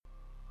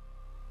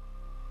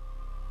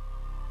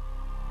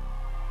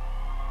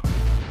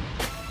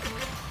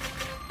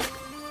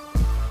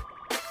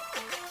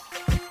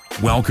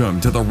Welcome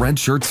to the Red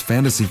Shirts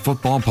Fantasy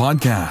Football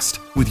Podcast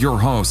with your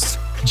hosts,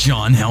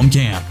 John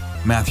Helmkamp,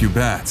 Matthew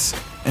Betts,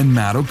 and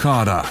Matt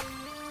Okada.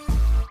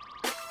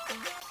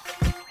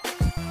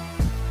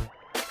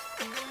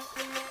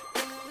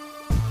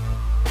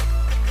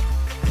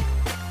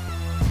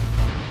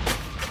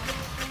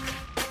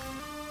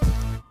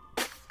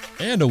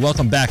 And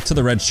welcome back to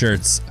the Red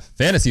Shirts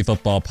Fantasy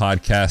Football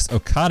Podcast.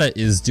 Okada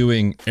is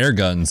doing air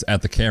guns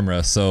at the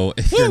camera, so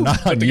if you're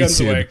not on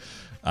YouTube,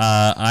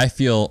 I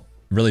feel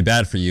really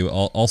bad for you.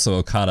 Also,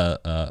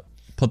 Okada,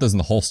 put those in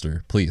the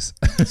holster, please.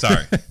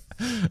 Sorry.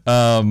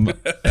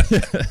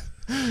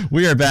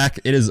 We are back.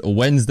 It is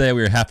Wednesday.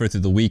 We are halfway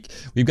through the week.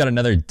 We've got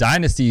another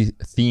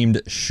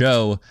Dynasty-themed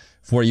show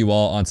for you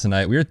all on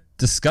tonight. We're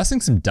discussing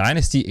some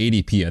Dynasty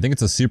ADP. I think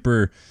it's a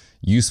super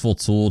useful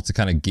tool to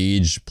kind of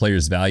gauge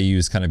players'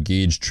 values, kind of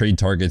gauge trade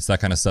targets,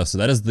 that kind of stuff. So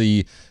that is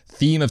the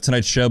theme of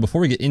tonight's show.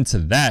 Before we get into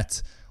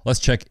that, let's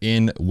check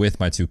in with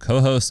my two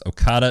co-hosts,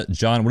 Okada,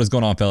 John. What is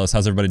going on, fellas?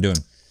 How's everybody doing?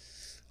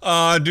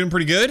 Doing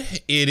pretty good.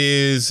 It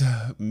is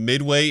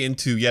midway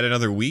into yet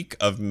another week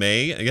of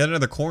May, yet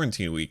another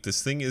quarantine week.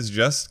 This thing is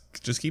just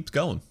keeps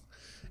going.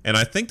 And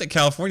I think that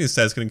California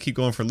says it's going to keep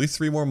going for at least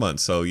 3 more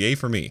months. So yay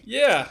for me.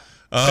 Yeah.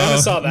 Kind of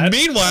saw that.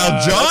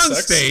 Meanwhile, John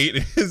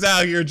State is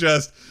out here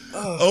just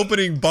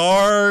opening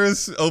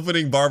bars,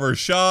 opening barber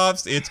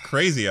shops. It's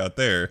crazy out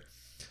there.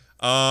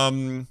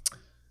 Arizona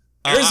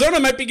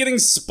might be getting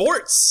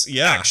sports,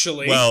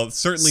 actually. Well,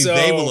 certainly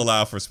they will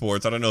allow for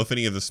sports. I don't know if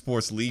any of the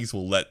sports leagues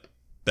will let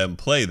them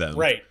play them.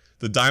 Right.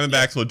 The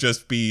Diamondbacks will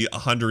just be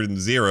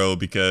 100-0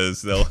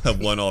 because they'll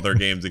have won all their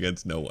games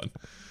against no one.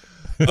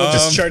 They'll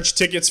just charge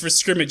tickets for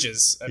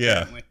scrimmages,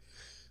 apparently.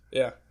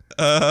 Yeah.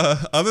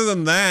 Other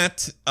than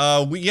that,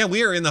 we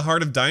are in the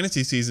heart of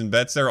Dynasty season,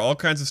 Bets. There are all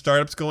kinds of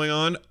startups going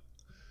on.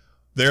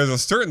 There's a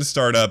certain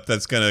startup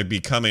that's going to be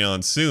coming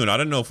on soon. I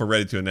don't know if we're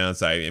ready to announce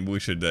that, and we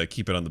should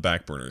keep it on the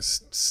back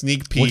burners.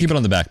 Sneak peek. We'll keep it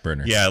on the back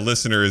burner. Yeah,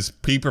 listeners,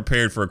 be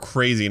prepared for a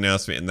crazy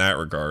announcement in that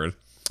regard.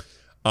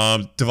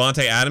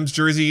 Devontae Adams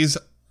jerseys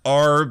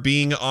are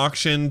being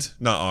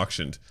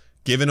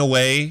given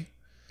away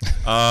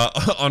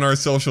on our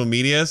social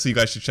media, so you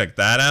guys should check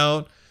that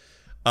out.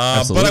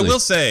 But I will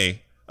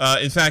say,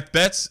 in fact,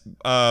 Betts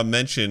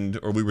mentioned,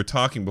 or we were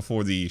talking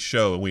before the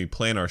show, and we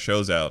plan our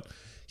shows out,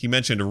 he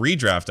mentioned a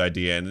redraft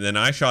idea, and then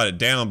I shot it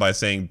down by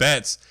saying,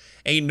 Betts,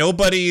 ain't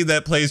nobody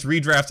that plays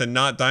redraft and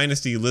not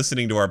Dynasty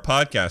listening to our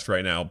podcast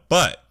right now,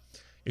 but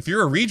if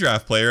you're a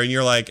redraft player and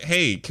you're like,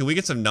 hey, can we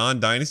get some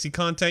non-Dynasty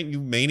content, you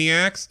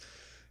maniacs?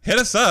 Hit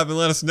us up and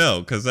let us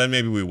know, because then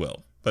maybe we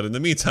will. But in the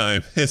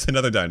meantime, it's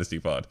another Dynasty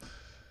pod.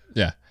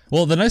 Yeah.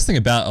 Well, the nice thing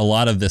about a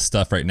lot of this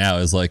stuff right now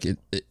is like,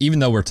 even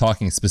though we're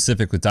talking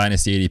specific with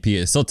Dynasty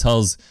ADP, it still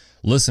tells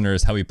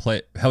listeners how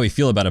we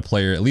feel about a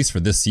player, at least for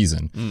this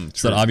season.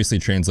 So that obviously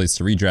translates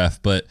to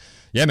redraft. But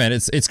yeah, man,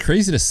 it's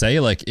crazy to say.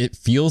 Like, it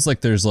feels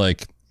like there's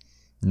like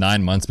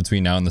 9 months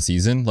between now and the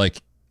season.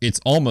 Like,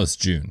 it's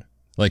almost June.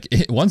 Like,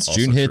 once also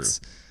June hits,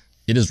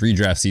 it is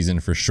redraft season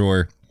for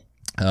sure.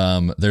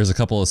 There's a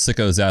couple of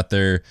sickos out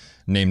there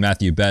named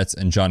Matthew Betts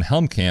and John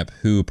Helmkamp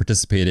who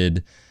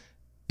participated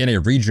in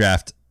a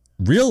redraft,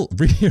 real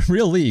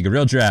league, a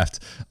real draft,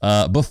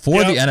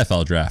 before the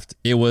NFL draft.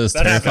 It was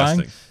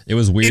terrifying. It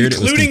was weird.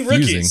 Including it was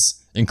confusing.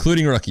 Rookies.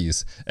 Including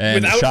rookies.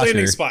 And without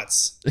landing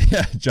spots.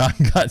 Yeah, John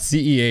got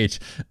CEH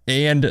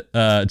and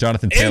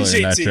Jonathan Taylor and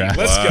in that draft.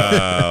 Let's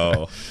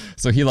go.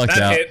 So he lucked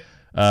out.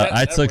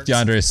 I took works.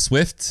 DeAndre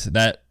Swift.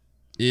 That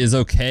is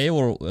okay.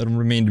 It'll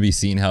remain to be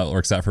seen how it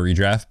works out for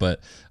redraft.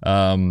 But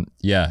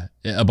yeah,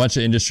 a bunch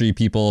of industry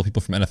people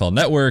from NFL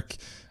Network.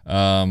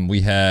 We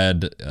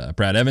had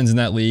Brad Evans in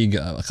that league,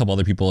 a couple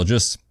other people,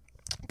 just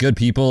good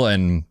people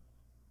and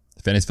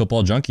fantasy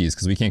football junkies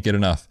because we can't get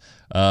enough.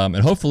 And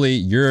hopefully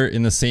you're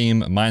in the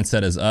same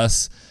mindset as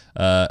us.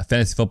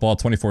 Fantasy football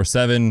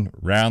 24/7,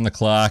 round the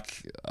clock,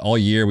 all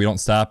year. We don't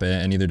stop,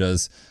 and neither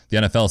does the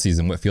NFL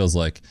season, what it feels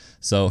like.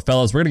 So,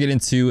 fellas, we're going to get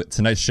into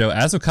tonight's show.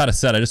 As Okada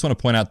said, I just want to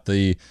point out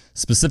the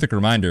specific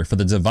reminder for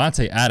the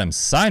Devontae Adams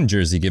signed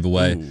jersey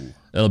giveaway. Ooh.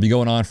 It'll be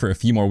going on for a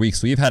few more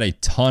weeks. We've had a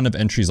ton of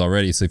entries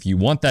already, so if you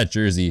want that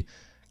jersey,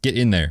 get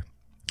in there.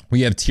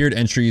 We have tiered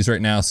entries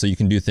right now, so you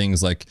can do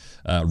things like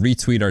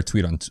retweet our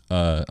tweet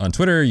on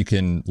Twitter. You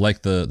can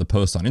like the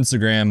post on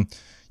Instagram.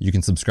 You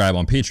can subscribe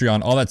on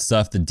Patreon, all that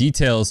stuff. The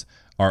details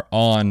are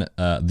on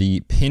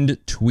the pinned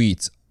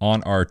tweet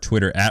on our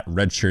Twitter at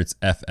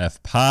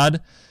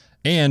RedShirtsFFPod.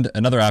 And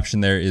another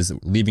option there is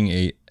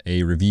leaving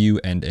a review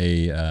and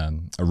a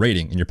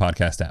rating in your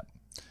podcast app.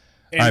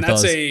 And right,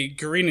 that's fellas. A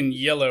green and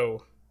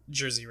yellow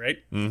jersey, right?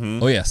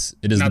 Mm-hmm. Oh, yes.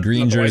 It is the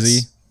green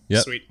jersey.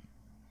 Yep. Sweet.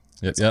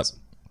 Yep. Awesome.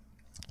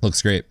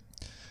 Looks great.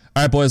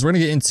 All right, boys, we're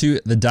going to get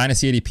into the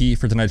Dynasty ADP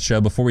for tonight's show.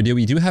 Before we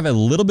do have a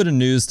little bit of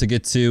news to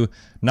get to,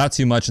 not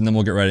too much, and then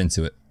we'll get right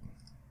into it.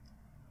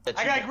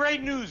 I got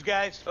great news,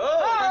 guys. Oh,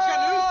 Frank's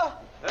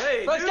got news?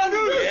 Hey, Frank's got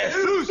news. Yes.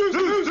 News.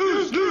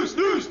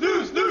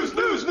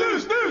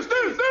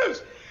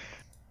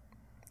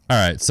 All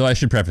right, so I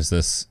should preface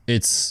this.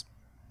 It's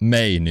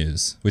May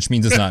news, which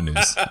means it's not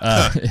news.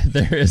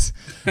 There is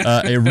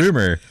a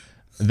rumor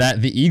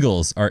that the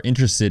Eagles are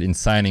interested in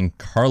signing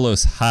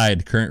Carlos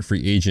Hyde, current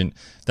free agent.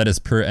 That is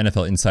per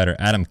NFL insider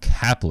Adam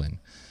Kaplan.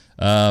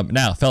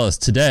 Now, fellas,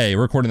 today,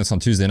 we're recording this on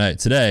Tuesday night.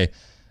 Today,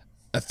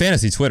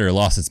 fantasy Twitter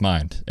lost its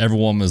mind.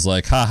 Everyone was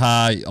like,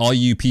 haha, all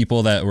you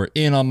people that were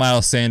in on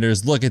Miles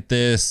Sanders, look at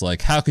this.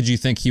 Like, how could you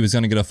think he was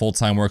going to get a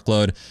full-time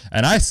workload?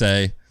 And I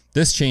say,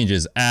 this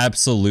changes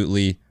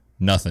absolutely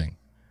nothing.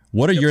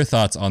 What are your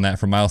thoughts on that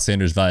for Miles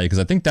Sanders' value? Because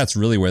I think that's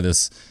really where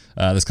this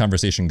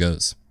conversation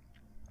goes.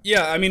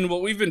 Yeah, I mean,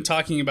 what we've been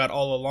talking about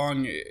all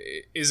along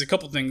is a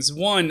couple things.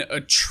 One, a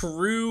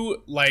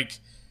true,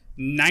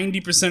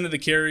 90% of the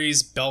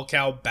carries, bell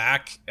cow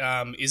back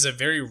is a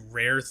very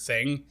rare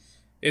thing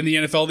in the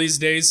NFL these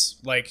days.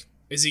 Like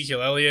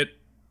Ezekiel Elliott,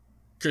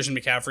 Christian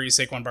McCaffrey,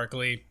 Saquon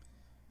Barkley.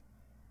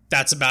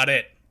 That's about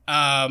it.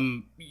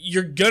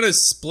 You're going to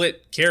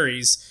split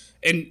carries.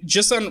 And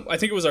just on, I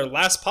think it was our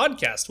last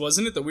podcast,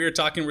 wasn't it, that we were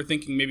talking, we're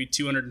thinking maybe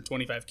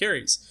 225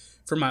 carries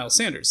for Miles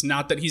Sanders.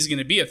 Not that he's going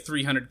to be a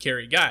 300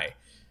 carry guy.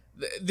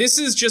 This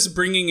is just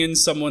bringing in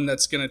someone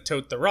that's going to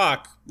tote the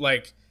rock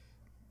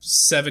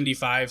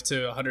 75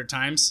 to 100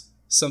 times,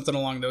 something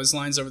along those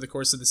lines over the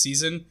course of the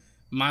season.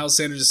 Miles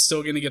Sanders is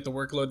still going to get the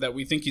workload that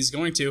we think he's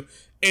going to.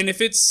 And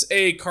if it's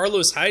a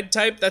Carlos Hyde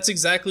type, that's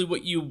exactly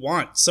what you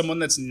want. Someone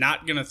that's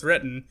not going to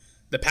threaten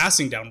the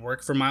passing down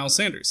work for Miles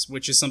Sanders,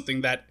 which is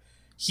something that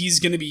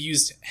he's going to be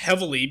used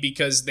heavily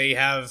because they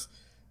have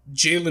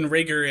Jalen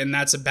Reagor, and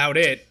that's about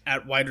it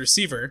at wide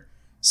receiver.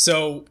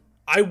 So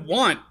I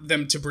want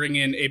them to bring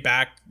in a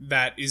back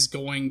that is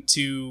going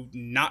to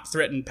not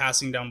threaten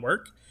passing down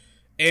work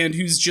and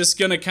who's just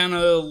going to kind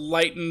of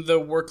lighten the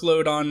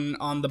workload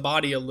on the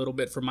body a little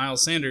bit for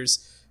Miles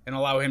Sanders and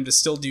allow him to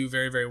still do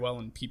very, very well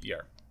in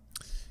PPR.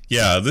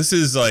 Yeah, this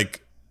is I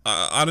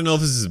don't know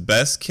if this is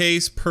best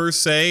case per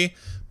se,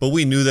 but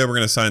we knew they were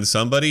going to sign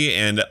somebody,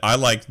 and I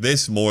like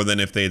this more than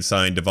if they had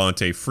signed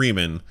Devontae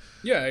Freeman.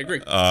 Yeah, I agree.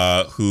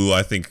 Who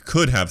I think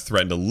could have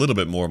threatened a little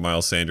bit more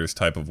Miles Sanders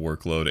type of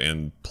workload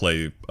and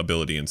play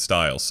ability and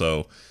style.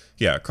 So,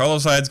 yeah,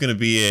 Carlos Hyde's going to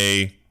be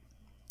a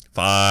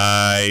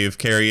 5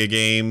 carry a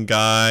game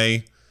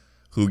guy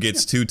who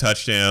gets 2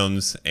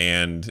 touchdowns,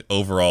 and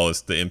overall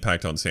is the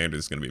impact on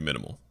Sanders is going to be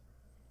minimal.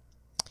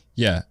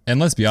 Yeah, and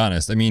let's be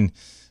honest. I mean,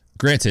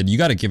 granted, you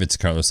got to give it to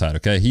Carlos Hyde,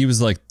 okay? He was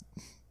like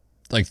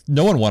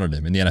no one wanted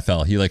him in the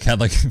NFL. He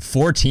had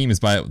 4 teams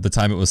by the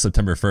time it was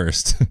September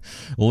 1st.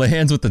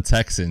 Lands with the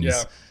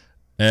Texans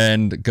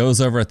and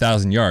goes over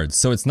 1,000 yards.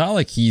 So it's not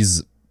like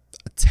he's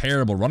a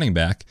terrible running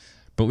back,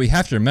 but we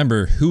have to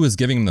remember who was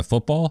giving him the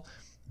football.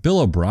 Bill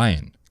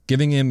O'Brien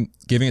giving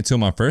it to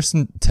him on 1st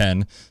and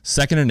 10,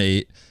 2nd and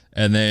 8,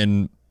 and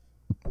then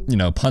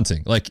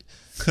punting.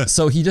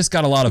 So he just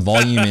got a lot of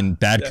volume in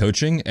bad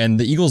coaching, and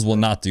the Eagles will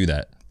not do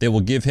that. They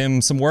will give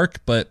him some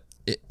work, but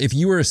if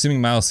you were assuming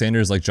Miles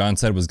Sanders, like John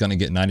said, was going to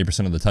get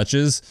 90% of the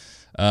touches,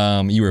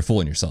 you were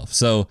fooling yourself.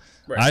 So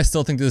I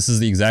still think this is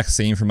the exact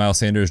same for Miles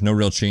Sanders. No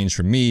real change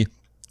from me.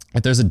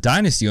 If there's a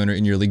dynasty owner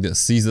in your league that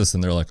sees this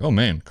and they're like, oh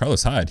man,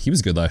 Carlos Hyde, he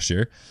was good last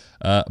year.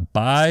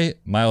 Buy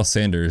Miles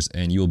Sanders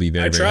and you will be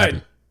very, very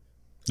happy.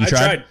 I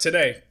tried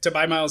today to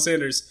buy Miles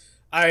Sanders.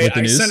 I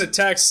sent a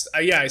text.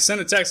 I sent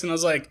a text and I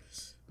was like,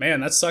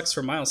 man, that sucks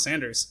for Miles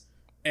Sanders.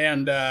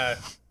 And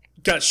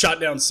got shot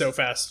down so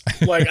fast.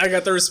 I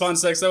got the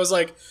response text. I was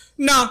like,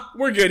 nah,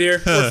 we're good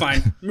here. We're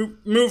fine.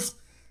 Move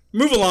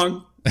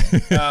along.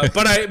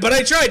 But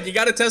I tried. You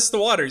got to test the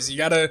waters. You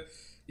got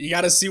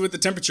to see what the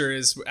temperature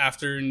is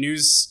after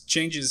news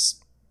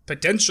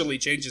potentially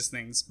changes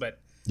things. But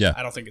yeah,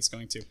 I don't think it's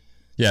going to.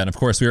 Yeah, and of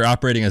course we are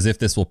operating as if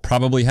this will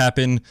probably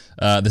happen.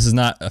 This is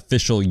not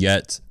official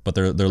yet, but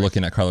they're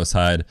looking at Carlos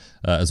Hyde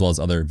as well as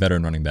other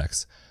veteran running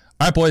backs.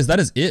 All right, boys, that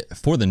is it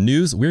for the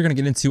news. We're going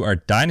to get into our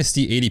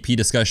Dynasty ADP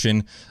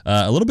discussion,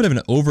 a little bit of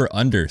an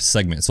over-under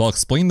segment. So I'll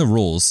explain the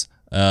rules,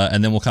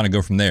 and then we'll kind of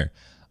go from there.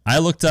 I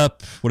looked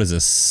up,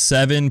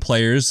 7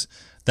 players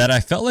that I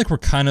felt like were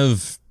kind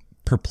of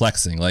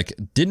perplexing.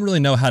 Didn't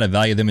really know how to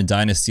value them in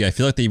Dynasty. I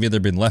feel like they've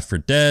either been left for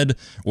dead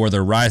or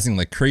they're rising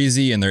like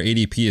crazy and their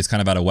ADP is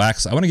kind of out of whack.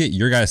 So I want to get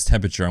your guys'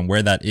 temperature on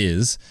where that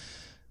is.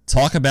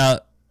 Talk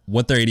about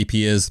what their ADP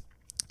is.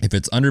 If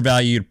it's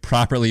undervalued,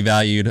 properly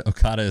valued.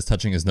 Okada is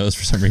touching his nose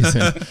for some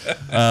reason.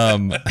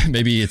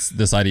 Maybe it's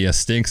this idea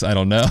stinks. I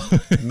don't know.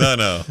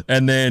 No.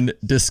 And then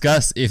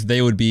discuss if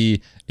they would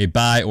be a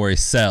buy or a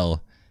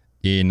sell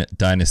in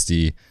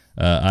Dynasty.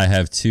 I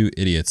have 2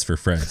 idiots for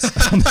friends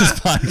on this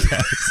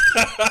podcast.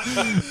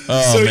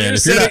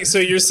 So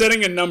you're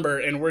setting a number,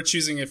 and we're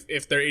choosing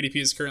if their ADP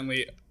is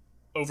currently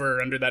over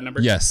or under that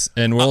number? Yes,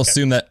 and we'll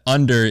assume that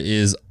under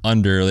is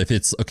under. If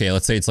it's,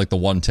 let's say it's the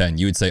 110.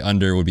 You would say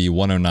under would be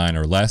 109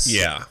 or less.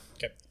 Yeah.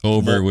 Okay.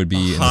 Over would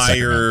be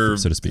higher round,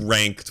 so to speak.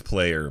 Ranked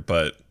player,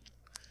 but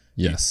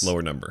yes,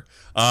 lower number.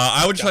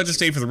 I would just like to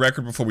state for the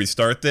record before we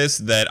start this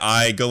that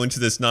I go into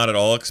this not at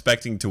all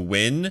expecting to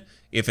win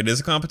if it is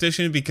a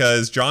competition,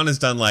 because John has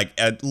done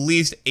at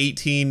least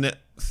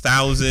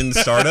 18,000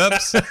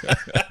 startups,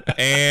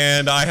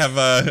 and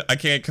I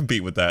can't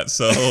compete with that.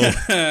 So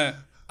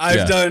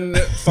I've done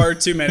far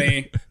too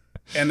many.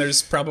 and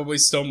there's probably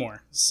still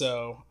more.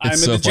 So It's I'm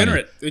so a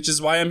degenerate, which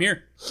is why I'm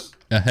here.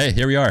 Hey,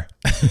 here we are.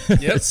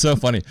 Yep. It's so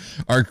funny.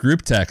 Our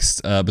group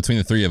text between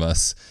the three of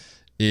us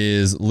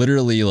is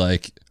literally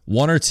like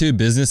one or two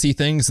businessy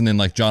things, and then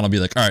like John will be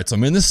like, all right, so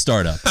I'm in this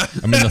startup.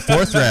 I'm in the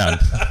 4th round.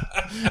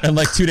 And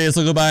like 2 days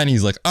will go by and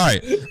he's like, all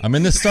right, I'm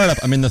in this startup.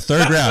 I'm in the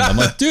 3rd round. I'm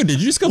like, dude, did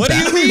you just go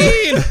back? What do you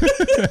mean?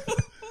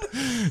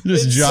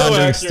 Just It's John so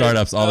doing accurate.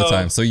 startups all the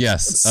time. So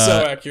yes,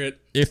 So accurate.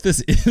 if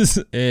this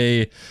is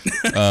a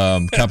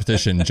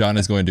competition, John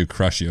is going to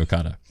crush you,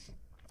 Okada.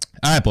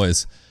 All right,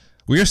 boys.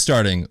 We are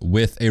starting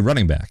with a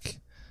running back.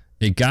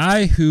 A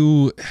guy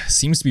who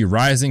seems to be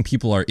rising.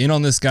 People are in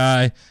on this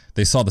guy.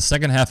 They saw the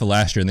second half of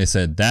last year and they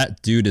said,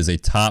 that dude is a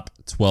top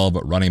 12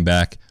 running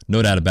back.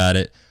 No doubt about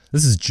it.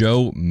 This is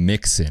Joe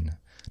Mixon.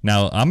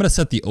 Now, I'm going to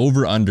set the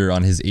over-under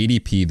on his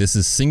ADP. This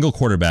is single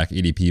quarterback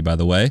ADP, by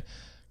the way,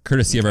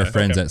 courtesy of our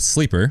friends at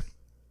Sleeper.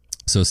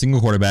 So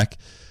single quarterback,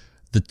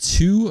 the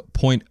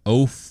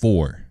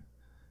 2.04.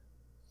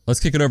 Let's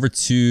kick it over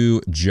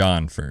to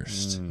John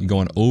first. You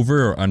going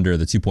over or under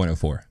the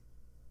 2.04?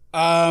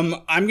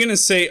 I'm going to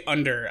say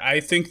under. I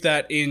think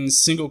that in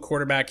single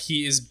quarterback,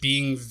 he is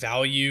being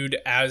valued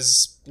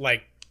as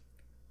like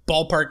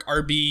ballpark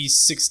RB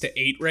 6 to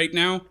 8 right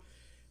now.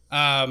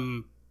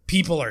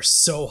 People are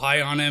so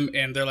high on him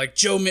and they're like,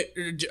 Joe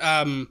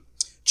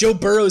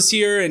Burrow's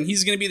here and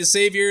he's going to be the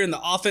savior and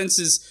the offense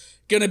is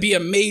going to be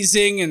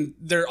amazing and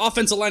their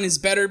offensive line is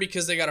better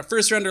because they got a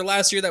first rounder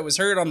last year that was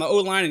hurt on the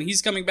O-line and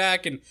he's coming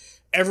back and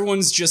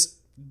everyone's just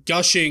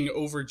gushing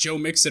over Joe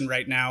Mixon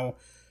right now.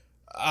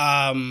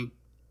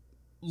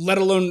 Let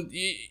alone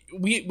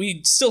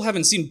we still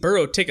haven't seen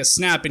Burrow take a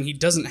snap and he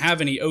doesn't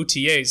have any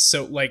OTAs.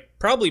 So like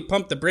probably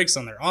pump the brakes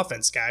on their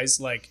offense,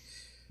 guys. Like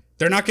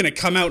they're not going to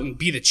come out and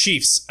be the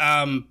Chiefs.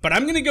 But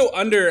I'm going to go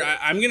under.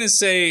 I'm going to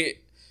say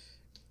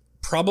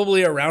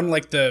probably around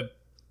like the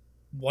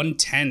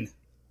 110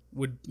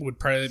 would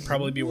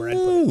probably be where I'd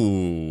put it.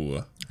 Ooh.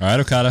 All right,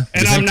 Okada.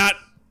 And I'm not.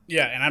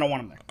 Yeah, and I don't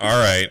want him there. All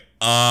right.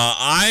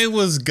 I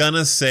was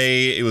gonna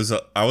say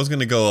I was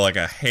gonna go like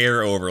a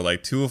hair over,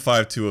 like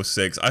 205,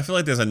 206. I feel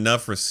like there's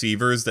enough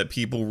receivers that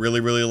people really,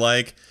 really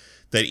like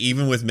that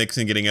even with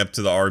Mixon getting up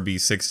to the RB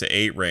 6 to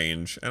 8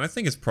 range, and I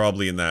think it's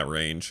probably in that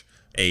range,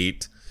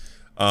 8,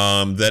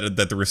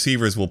 that the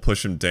receivers will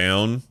push him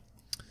down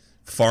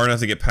far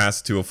enough to get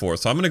past 204.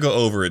 So I'm gonna go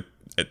over it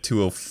at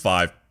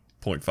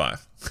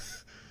 205.5.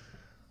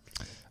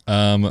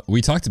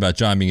 We talked about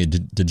John being a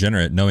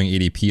degenerate, knowing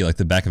ADP like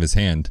the back of his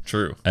hand.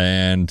 True.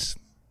 And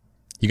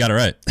he got it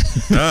right.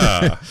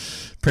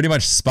 Pretty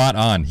much spot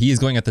on. He is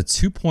going at the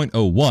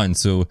 2.01,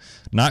 so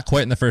not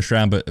quite in the first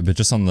round, but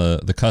just on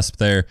the cusp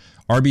there.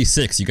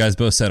 RB6, you guys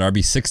both said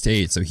RB 6 to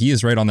 8, so he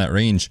is right on that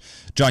range.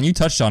 John, you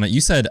touched on it.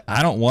 You said,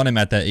 I don't want him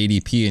at that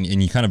ADP,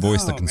 and you kind of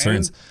voiced the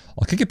concerns. Man.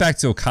 I'll kick it back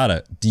to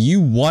Okada. Do you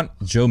want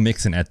Joe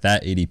Mixon at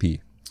that ADP?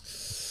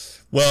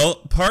 Well,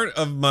 part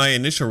of my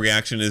initial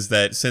reaction is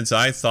that since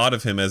I thought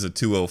of him as a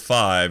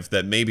 205,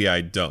 that maybe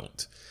I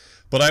don't.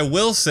 But I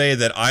will say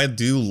that I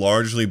do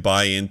largely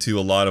buy into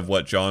a lot of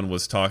what John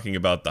was talking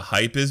about the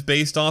hype is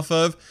based off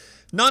of.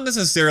 Not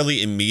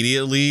necessarily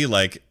immediately,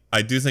 like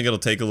I do think it'll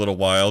take a little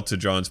while, to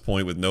John's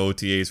point, with no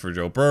OTAs for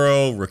Joe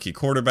Burrow, rookie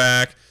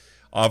quarterback,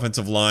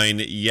 offensive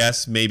line,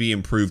 yes, maybe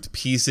improved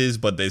pieces,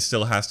 but they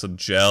still has to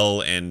gel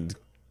and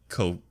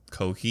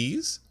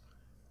cohese?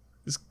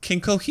 Can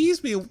cohese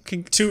be?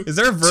 Is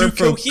there a verb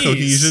for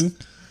cohesion?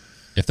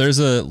 If there's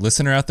a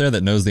listener out there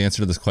that knows the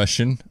answer to this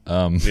question,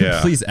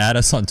 please add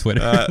us on Twitter.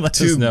 Let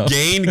us know. To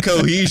gain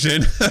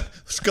cohesion.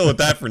 Let's go with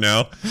that for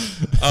now.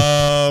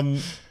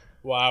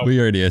 Wow. We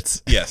are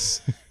idiots.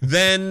 Yes.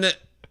 Then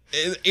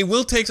it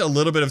will take a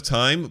little bit of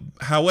time.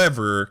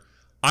 However,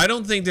 I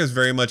don't think there's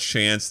very much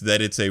chance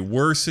that it's a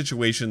worse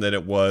situation than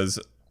it was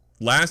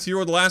last year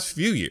or the last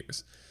few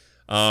years.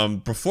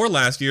 Before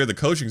last year, the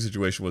coaching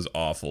situation was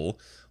awful.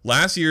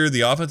 Last year,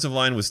 the offensive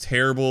line was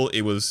terrible.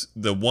 It was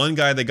the one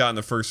guy they got in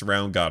the first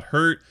round got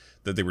hurt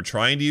that they were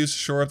trying to use to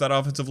shore up that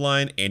offensive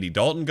line. Andy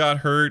Dalton got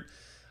hurt.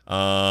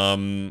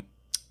 It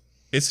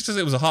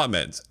was a hot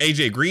mess.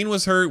 AJ Green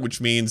was hurt,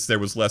 which means there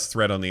was less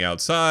threat on the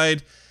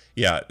outside.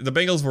 Yeah, the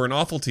Bengals were an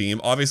awful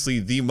team. Obviously,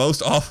 the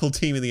most awful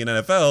team in the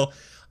NFL.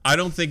 I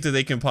don't think that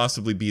they can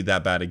possibly be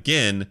that bad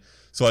again.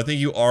 So I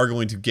think you are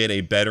going to get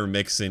a better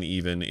Mixon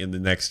even in the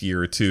next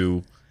year or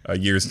two,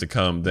 years to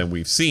come, than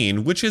we've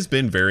seen, which has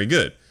been very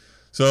good.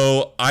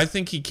 So I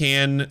think he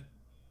can.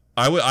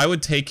 I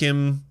would take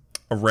him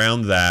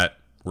around that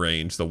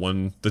range, the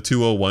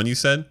 201 you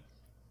said?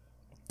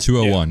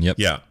 201, yep.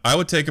 Yeah, I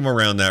would take him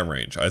around that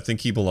range. I think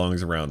he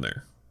belongs around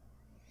there.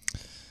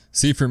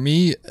 See, for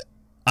me,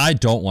 I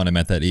don't want him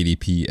at that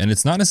ADP, and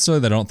it's not necessarily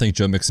that I don't think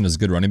Joe Mixon is a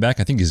good running back.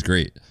 I think he's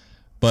great.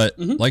 But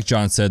like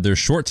John said, there's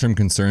short-term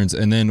concerns,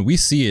 and then we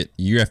see it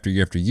year after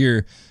year after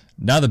year.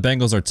 Now the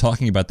Bengals are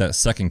talking about that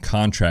second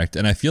contract,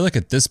 and I feel like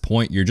at this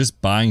point, you're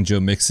just buying Joe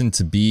Mixon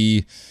to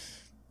be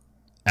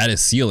at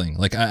his ceiling.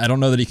 Like, I don't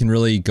know that he can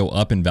really go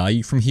up in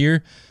value from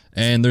here,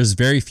 and there's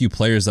very few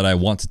players that I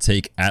want to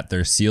take at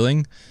their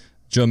ceiling.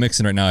 Joe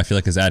Mixon right now, I feel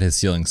like, is at his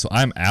ceiling. So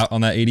I'm out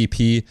on that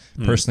ADP.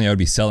 Personally, I would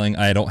be selling.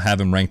 I don't have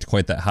him ranked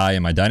quite that high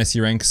in my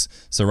dynasty ranks.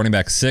 So running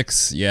back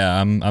 6,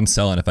 yeah, I'm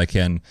selling if I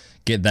can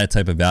get that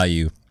type of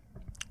value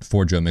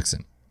for Joe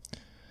Mixon.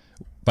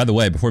 By the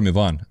way, before we move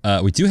on,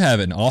 we do have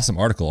an awesome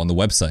article on the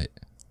website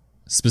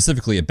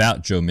specifically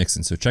about Joe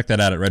Mixon. So check that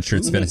out at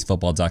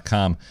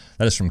redshirtsfantasyfootball.com.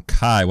 That is from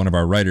Kai, one of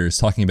our writers,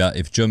 talking about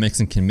if Joe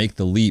Mixon can make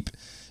the leap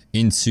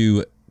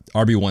into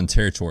RB1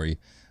 territory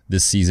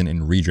this season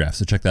in redraft.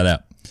 So check that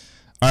out.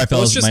 All right,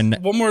 fellas.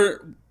 One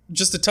more,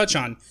 just to touch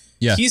on.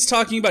 Yeah. He's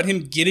talking about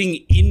him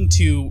getting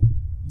into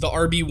the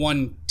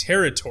RB1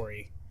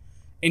 territory,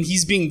 and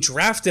he's being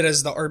drafted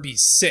as the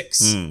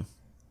RB6.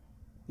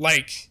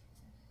 Like,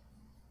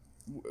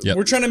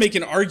 we're trying to make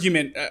an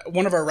argument.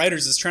 One of our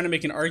writers is trying to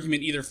make an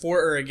argument either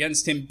for or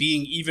against him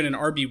being even an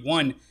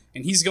RB1,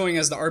 and he's going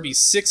as the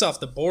RB6 off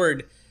the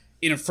board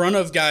in front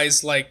of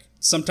guys like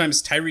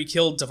sometimes Tyreek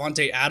Hill,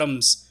 Devontae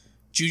Adams,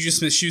 Juju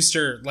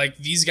Smith-Schuster. Like,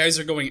 these guys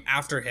are going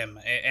after him,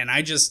 and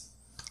I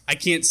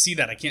can't see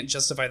that. I can't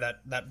justify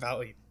that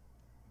value.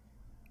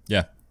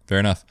 Yeah, fair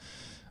enough.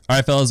 All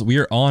right, fellas, we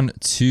are on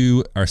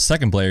to our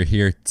second player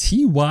here,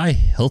 T.Y.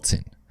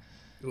 Hilton,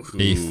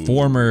 a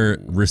former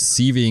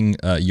receiving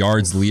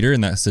yards leader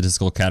in that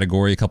statistical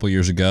category a couple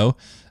years ago,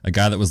 a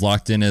guy that was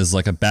locked in as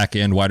like a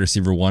back-end wide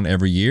receiver 1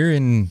 every year,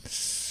 and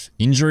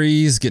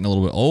injuries, getting a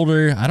little bit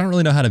older. I don't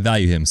really know how to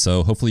value him,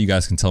 so hopefully you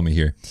guys can tell me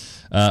here.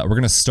 We're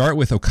going to start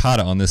with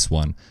Okada on this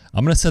one.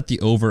 I'm going to set the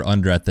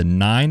over-under at the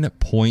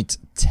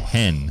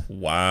 9.10.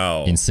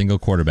 Wow. In single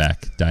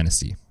quarterback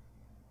dynasty.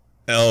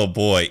 Oh,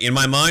 boy. In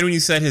my mind, when you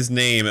said his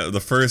name,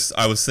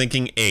 I was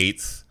thinking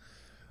 8th.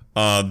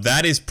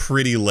 That is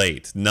pretty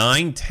late.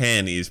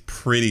 9.10 is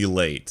pretty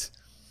late.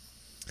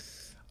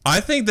 I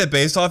think that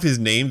based off his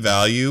name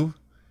value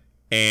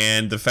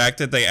and the fact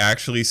that they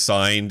actually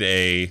signed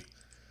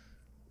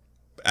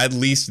at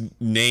least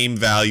name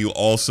value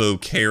also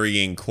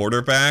carrying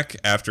quarterback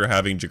after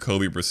having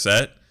Jacoby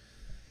Brissett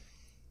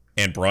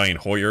and Brian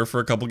Hoyer for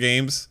a couple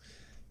games,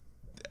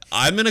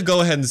 I'm going to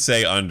go ahead and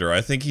say under. I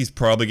think he's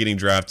probably getting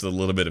drafted a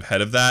little bit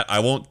ahead of that. I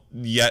won't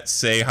yet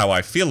say how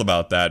I feel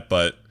about that,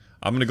 but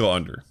I'm going to go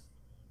under.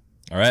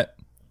 All right.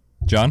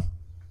 John?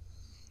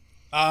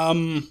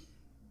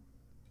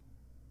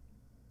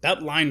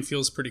 That line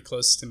feels pretty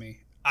close to me.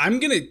 I'm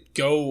going to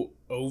go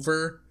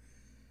over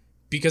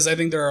because I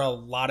think there are a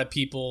lot of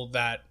people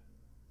that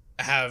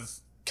have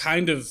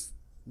kind of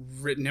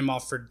written him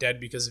off for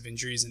dead because of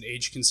injuries and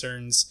age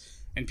concerns,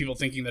 and people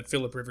thinking that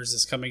Phillip Rivers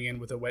is coming in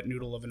with a wet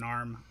noodle of an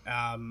arm,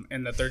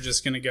 and that they're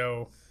just going to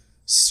go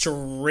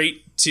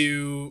straight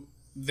to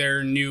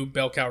their new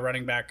bell cow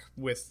running back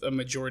with a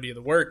majority of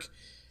the work.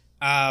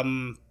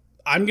 I'm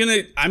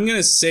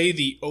gonna say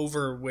the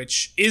over,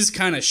 which is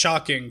kind of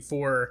shocking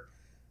for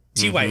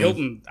T.Y.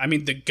 Hilton. I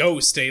mean, the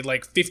ghost, a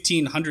like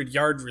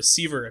 1,500-yard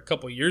receiver a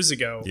couple years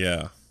ago.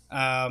 Yeah.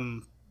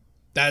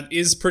 That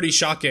is pretty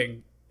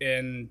shocking.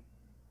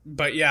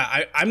 But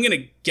yeah, I'm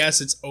gonna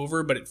guess it's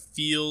over, but it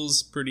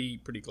feels pretty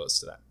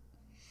close to that.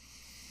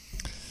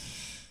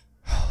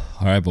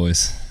 All right,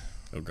 boys.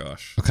 Oh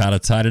gosh. Okada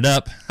tied it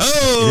up.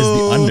 Oh, it is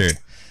the under.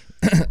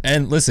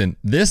 And listen,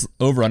 this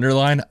over-under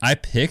line I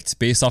picked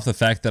based off the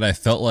fact that I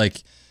felt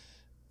like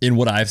in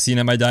what I've seen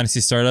in my dynasty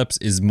startups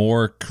is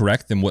more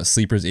correct than what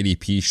Sleeper's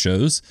ADP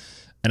shows.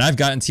 And I've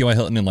gotten T.Y.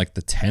 Hilton in like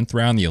the 10th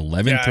round, the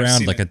 11th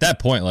round. Like at that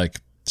point,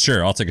 like,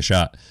 sure, I'll take a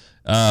shot.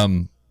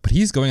 But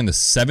he's going in the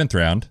 7th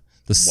round,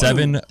 the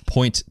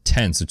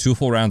 7.10. So 2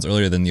 full rounds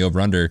earlier than the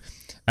over-under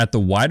at the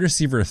wide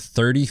receiver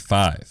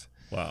 35.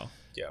 Wow.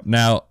 Yeah.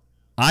 Now,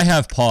 I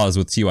have pause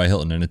with T.Y.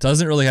 Hilton, and it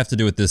doesn't really have to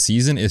do with this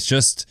season. It's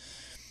just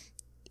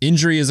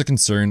injury is a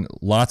concern.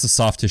 Lots of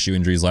soft tissue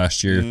injuries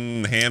last year.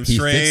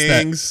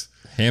 Hamstrings.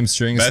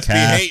 Hamstrings. Best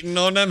calf. be hating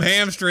on them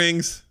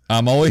hamstrings.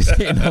 I'm always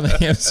hating on the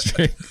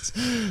hamstrings.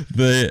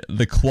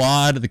 The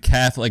quad, the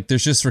calf, like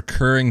there's just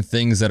recurring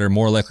things that are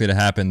more likely to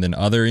happen than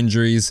other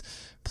injuries.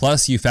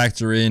 Plus, you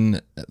factor in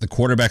the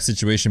quarterback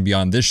situation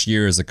beyond this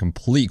year is a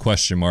complete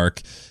question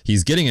mark.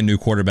 He's getting a new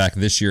quarterback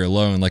this year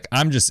alone. Like,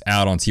 I'm just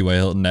out on T.Y.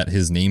 Hilton at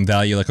his name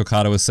value, like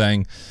Okada was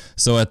saying.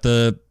 So at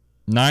the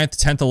 9th,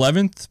 10th,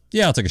 11th,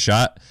 yeah, I'll take a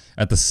shot.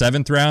 At the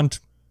 7th round,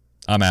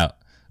 I'm out.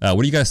 What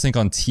do you guys think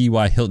on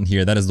T.Y. Hilton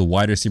here? That is the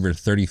wide receiver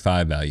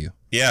 35 value.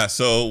 Yeah,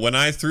 so when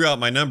I threw out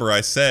my number,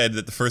 I said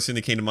that the first thing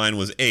that came to mind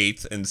was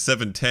 8th, and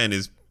 710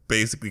 is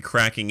basically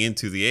cracking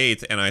into the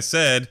 8th, and I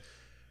said,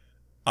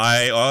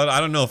 I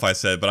don't know if I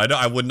said, but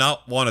I would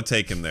not want to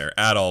take him there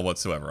at all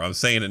whatsoever. I'm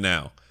saying it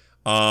now.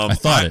 I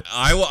thought it.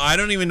 I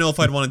don't even know if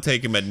I'd want to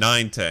take him at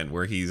 9-10,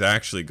 where he's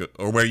actually good,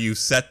 or where you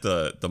set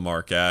the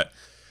mark at.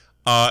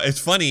 It's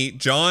funny,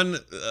 John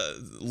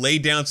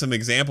laid down some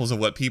examples of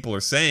what people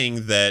are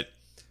saying that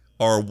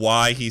are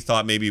why he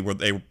thought maybe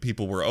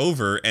people were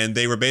over, and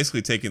they were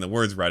basically taking the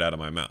words right out of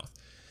my mouth.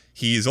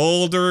 He's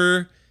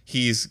older.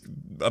 He's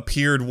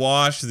appeared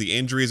washed. The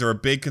injuries are a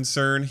big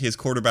concern. His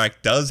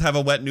quarterback does have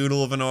a wet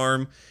noodle of an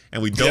arm,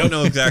 and we don't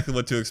know exactly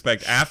what to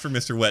expect after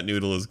Mr. Wet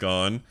Noodle is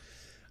gone.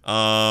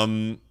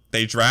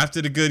 They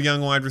drafted a good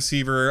young wide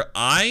receiver.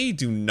 I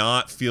do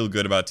not feel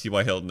good about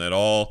T.Y. Hilton at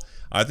all.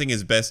 I think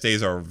his best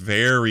days are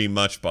very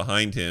much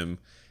behind him.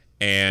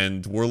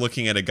 And we're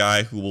looking at a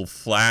guy who will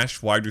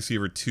flash wide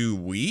receiver 2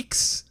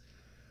 weeks,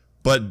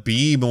 but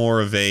be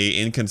more of a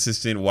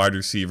inconsistent wide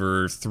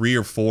receiver 3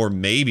 or 4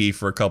 maybe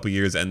for a couple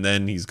years, and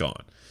then he's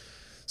gone.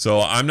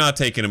 So I'm not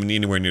taking him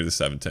anywhere near the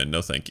 710.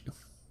 No, thank you.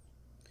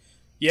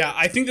 Yeah,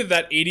 I think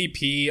that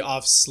ADP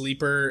off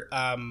Sleeper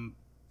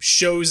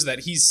shows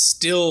that he's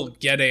still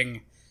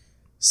getting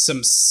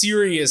some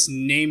serious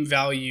name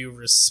value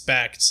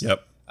respect.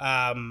 Yep.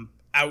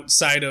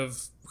 Outside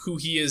of who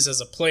he is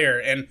as a player.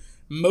 And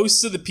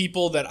most of the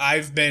people that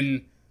I've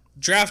been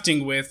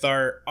drafting with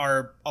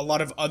are a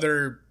lot of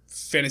other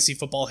fantasy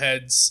football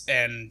heads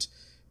and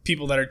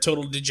people that are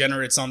total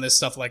degenerates on this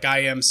stuff like I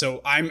am.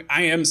 So I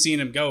am seeing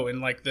him go in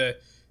like the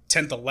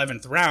 10th,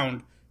 11th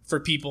round for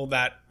people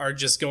that are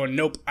just going,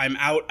 nope, I'm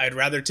out. I'd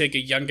rather take a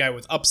young guy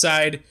with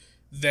upside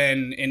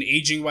than an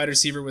aging wide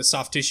receiver with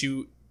soft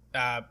tissue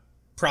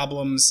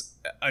problems,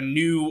 a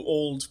new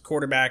old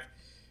quarterback,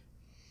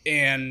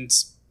 and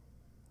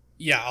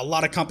yeah, a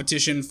lot of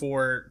competition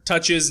for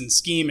touches and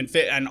scheme and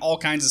fit and all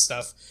kinds of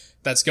stuff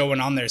that's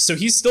going on there. So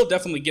he's still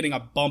definitely getting a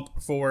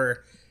bump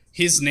for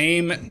his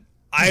name.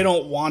 I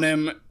don't want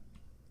him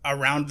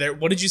around there.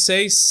 What did you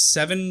say?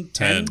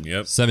 710?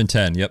 Yep.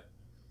 710, yep.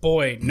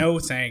 Boy, no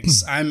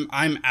thanks.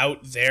 I'm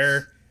out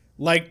there.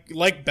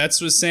 Like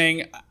Betts was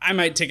saying, I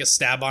might take a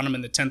stab on him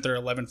in the 10th or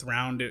 11th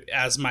round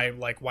as my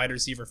like wide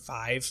receiver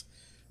 5,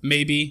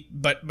 maybe,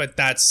 but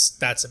that's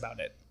about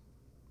it.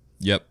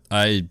 Yep,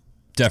 I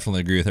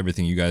definitely agree with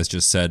everything you guys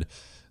just said.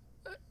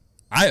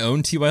 I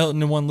own T.Y.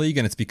 Hilton in one league,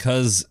 and it's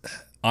because,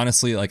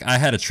 honestly, like I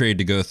had a trade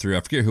to go through. I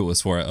forget who it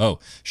was for. Oh,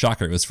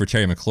 shocker, it was for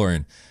Terry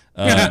McLaurin.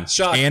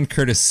 And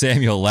Curtis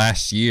Samuel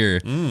last year.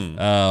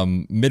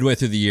 Midway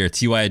through the year,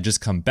 T.Y. had just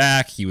come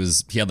back. He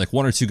had like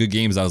 1 or 2 good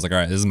games. I was like, all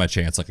right, this is my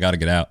chance. Like, I got to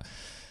get out.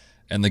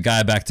 And the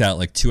guy backed out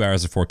like 2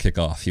 hours before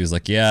kickoff. He was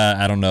like, yeah,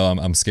 I don't know.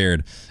 I'm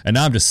scared. And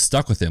now I'm just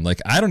stuck with him. Like,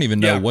 I don't even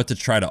know what to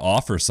try to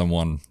offer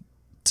someone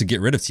to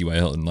get rid of T.Y.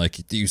 Hilton.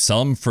 Like, do you sell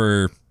him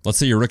for, let's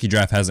say your rookie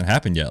draft hasn't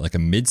happened yet, like a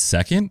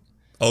mid-second?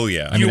 Oh,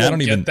 yeah. I mean, I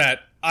don't even get that.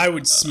 I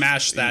would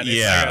smash that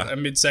if I got a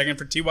mid-second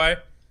for T.Y.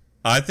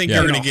 I think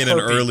you're going to get an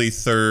early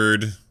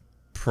third,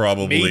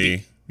 probably.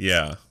 Maybe.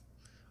 Yeah.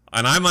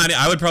 And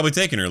I would probably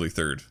take an early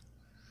third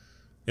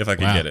if I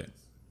could get it.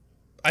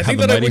 I think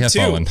that I would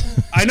too.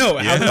 I know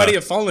how the mighty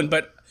have fallen,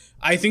 but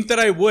I think that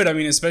I would. I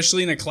mean,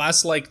 especially in a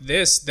class like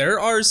this, there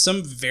are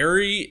some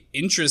very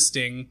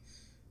interesting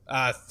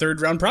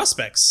third round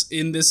prospects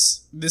in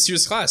this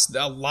year's class.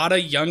 A lot of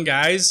young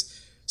guys,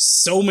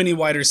 so many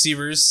wide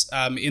receivers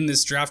in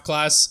this draft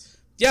class.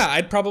 Yeah,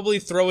 I'd probably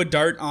throw a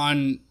dart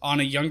on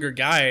a younger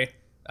guy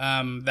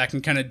that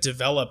can kind of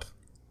develop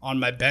on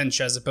my bench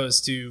as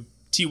opposed to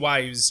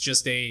T.Y., who's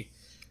just a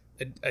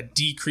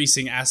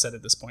decreasing asset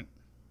at this point.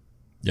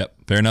 Yep,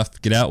 fair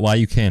enough. Get out while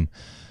you can.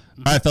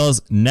 All right,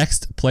 fellas,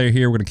 next player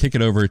here, we're going to kick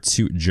it over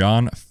to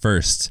John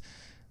first.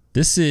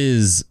 This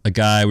is a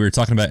guy we were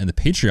talking about in the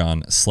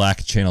Patreon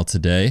Slack channel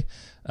today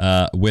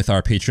with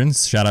our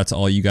patrons. Shout out to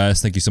all you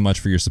guys. Thank you so much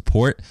for your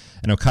support.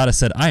 And Okada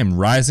said, I am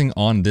rising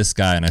on this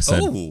guy. And I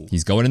said,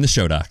 he's going in the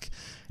show doc.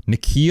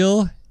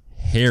 N'Keal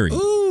Harry.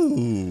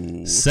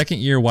 Ooh.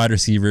 Second-year wide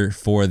receiver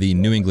for the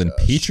New England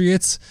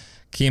Patriots.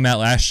 Came out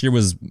last year,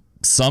 was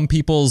some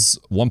people's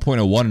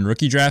 1.01 in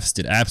rookie drafts.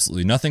 Did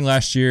absolutely nothing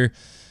last year.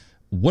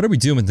 What are we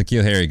doing with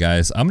N'Keal Harry,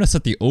 guys? I'm going to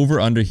set the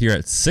over-under here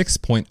at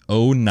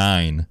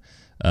 6.09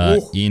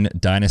 in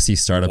Dynasty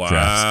startup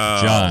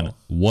drafts. John,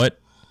 what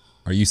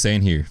are you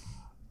saying here?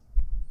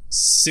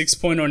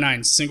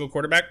 6.09, single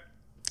quarterback?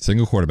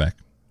 Single quarterback.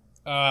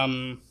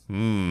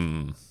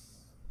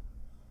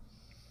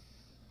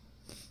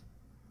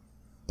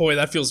 Boy,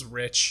 that feels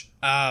rich.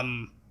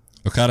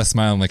 Okada's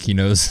smiling like he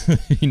knows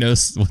he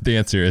knows what the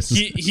answer is.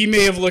 He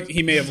may have looked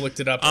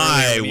it up.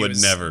 I would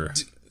never.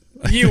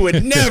 You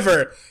would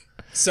never.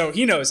 So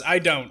he knows. I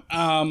don't.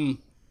 I'm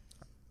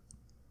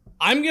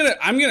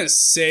gonna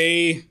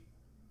say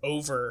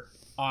over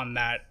on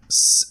that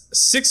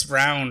 6th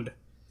round.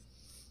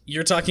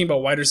 You're talking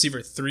about wide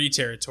receiver 3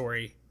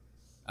 territory.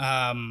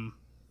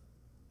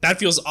 That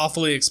feels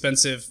awfully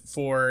expensive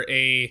for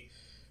a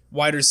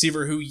wide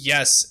receiver who,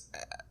 yes,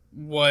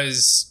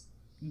 was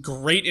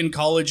great in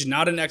college,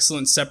 not an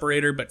excellent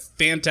separator, but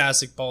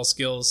fantastic ball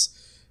skills,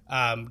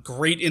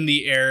 great in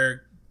the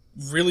air,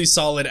 really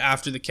solid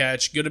after the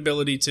catch, good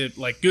ability to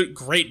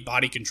great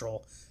body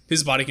control.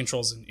 His body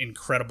control is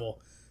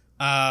incredible.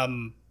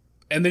 And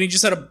then he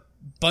just had a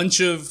bunch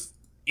of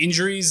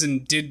injuries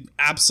and did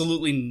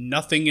absolutely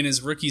nothing in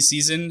his rookie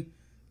season.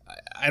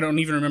 I don't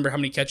even remember how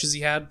many catches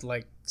he had,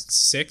 like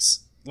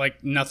 6,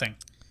 like nothing.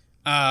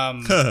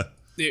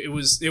 It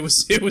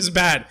was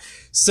bad.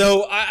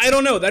 So I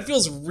don't know. That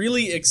feels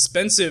really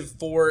expensive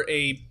for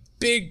a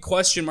big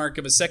question mark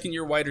of a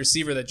second-year wide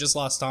receiver that just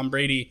lost Tom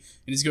Brady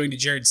and is going to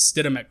Jared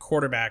Stidham at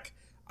quarterback.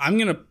 I'm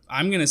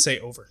gonna say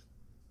over.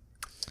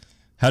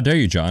 How dare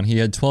you, John? He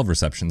had 12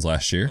 receptions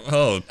last year.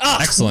 Oh,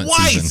 excellent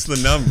twice season.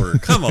 the number.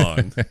 Come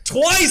on.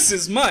 Twice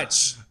as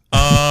much.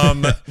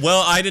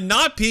 Well, I did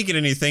not peek at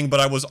anything, but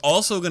I was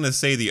also going to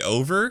say the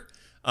over,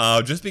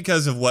 just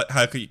because of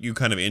how you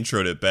kind of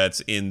introed it,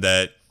 Bets, in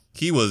that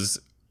he was,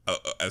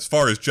 as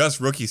far as just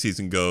rookie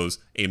season goes,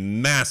 a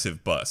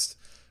massive bust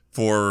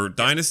for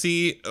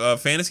Dynasty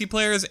fantasy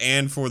players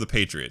and for the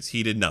Patriots.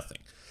 He did nothing.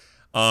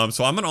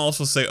 So I'm going to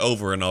also say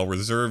over, and I'll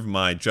reserve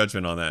my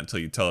judgment on that until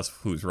you tell us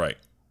who's right.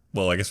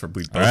 Well, I guess we're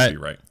both be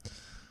right.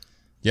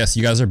 Yes,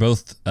 you guys are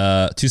both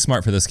too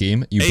smart for this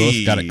game. You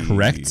both got it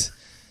correct.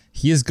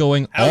 He is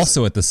going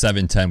also at the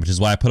 7-10, which is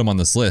why I put him on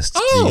this list.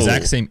 The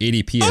exact same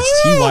ADP as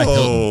T.Y.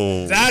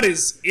 Hilton. That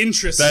is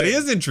interesting. That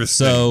is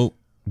interesting. So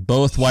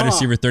both wide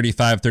receiver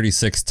 35,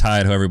 36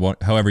 tied,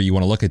 however you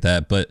want to look at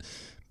that. But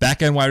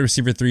back end wide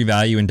receiver 3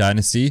 value in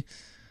Dynasty.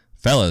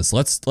 Fellas,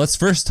 let's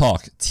first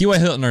talk. T.Y.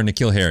 Hilton or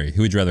N'Keal Harry?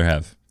 Who would you rather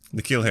have?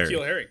 N'Keal Harry.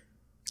 N'Keal Harry.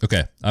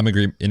 Okay, I'm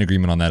in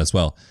agreement on that as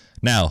well.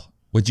 Now,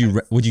 would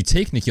you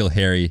take N'Keal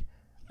Harry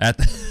at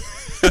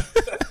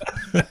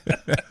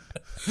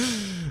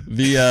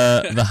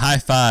the high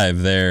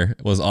five there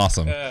was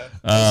awesome. Yeah,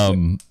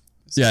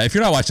 if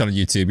you're not watching on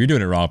YouTube, you're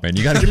doing it wrong, man.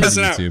 You got to get on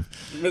YouTube.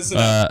 You're missing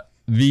out.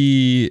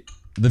 The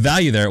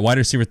value there, wide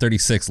receiver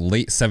 36,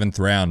 late 7th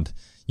round.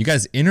 You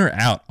guys in or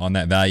out on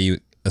that value,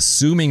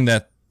 assuming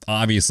that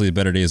obviously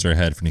better days are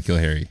ahead for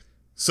N'Keal Harry?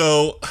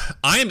 So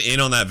I am in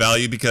on that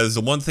value because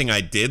the one thing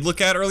I did look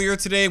at earlier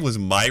today was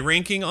my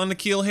ranking on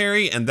N'Keal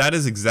Harry, and that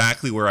is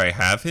exactly where I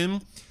have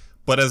him.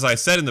 But as I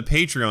said in the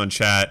Patreon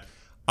chat,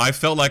 I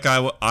felt like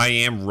I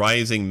am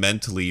rising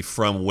mentally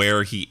from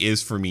where he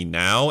is for me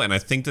now, and I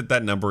think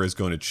that number is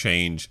going to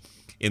change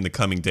in the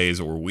coming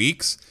days or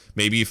weeks.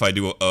 Maybe if I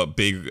do a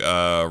big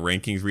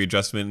rankings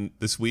readjustment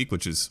this week,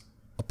 which is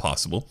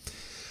possible.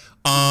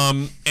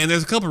 And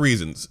there's a couple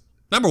reasons.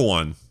 Number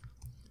one,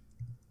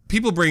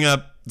 people bring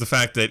up the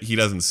fact that he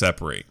doesn't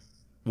separate,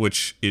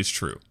 which is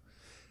true.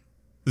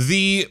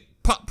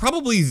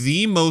 Probably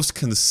the most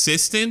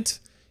consistent,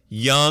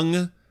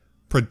 young,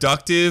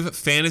 productive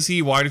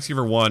fantasy wide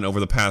receiver 1 over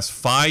the past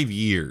 5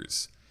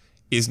 years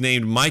is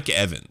named Mike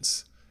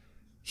Evans.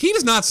 He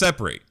does not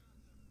separate.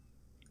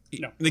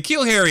 No.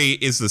 N'Keal Harry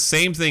is the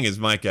same thing as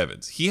Mike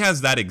Evans. He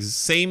has that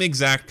same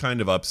exact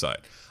kind of upside.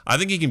 I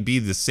think he can be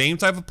the same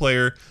type of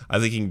player. I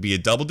think he can be a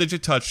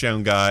double-digit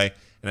touchdown guy,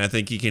 and I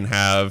think he can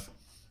have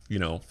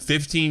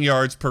 15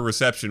 yards per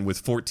reception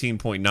with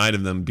 14.9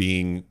 of them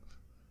being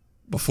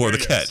before the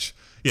catch.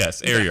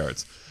 Yes, air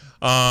yards.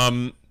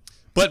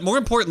 But more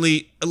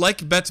importantly,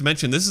 like Betts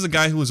mentioned, this is a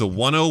guy who was a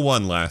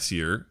 101 last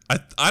year.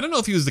 I don't know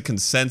if he was the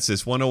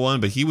consensus 101,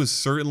 but he was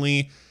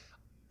certainly,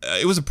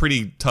 it was a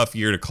pretty tough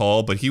year to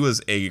call, but he was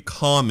a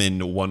common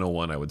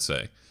 101, I would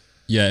say.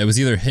 Yeah, it was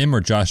either him or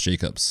Josh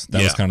Jacobs.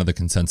 That was kind of the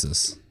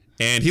consensus.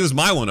 And he was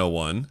my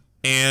 101.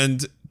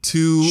 And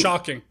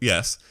shocking.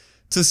 Yes.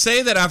 To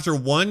say that after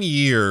 1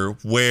 year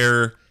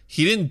where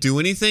he didn't do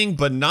anything,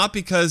 but not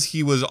because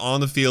he was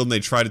on the field and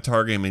they tried to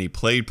target him and he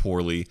played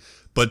poorly,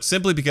 but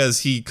simply because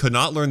he could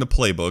not learn the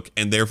playbook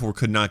and therefore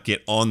could not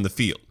get on the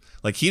field.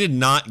 Like, he did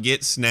not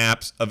get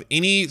snaps of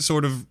any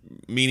sort of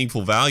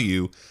meaningful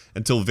value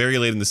until very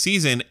late in the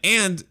season.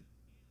 And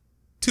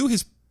to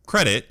his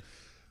credit,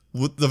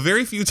 with the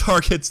very few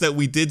targets that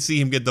we did see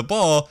him get the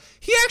ball,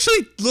 he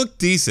actually looked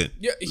decent.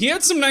 Yeah, he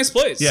had some nice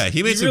plays. Yeah,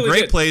 he made some really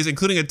great plays,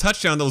 including a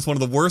touchdown that was one of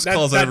the worst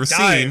calls I've ever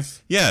seen.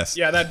 Yes.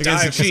 Yeah, that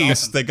against dive the Chiefs. was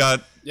awesome. They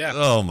got,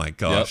 oh my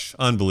gosh,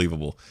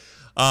 unbelievable.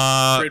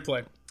 Great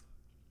play.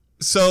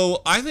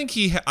 So I think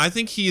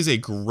he is a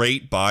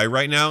great buy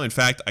right now. In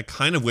fact, I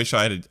kind of wish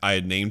I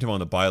had named him on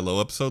the buy low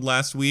episode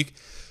last week,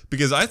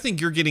 because I think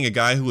you're getting a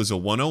guy who is a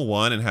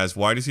 101 and has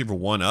wide receiver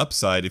 1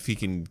 upside if he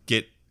can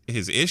get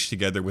his ish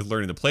together with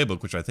learning the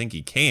playbook, which I think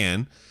he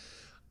can.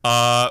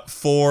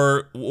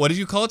 For what did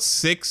you call it?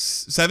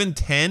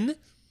 7-10?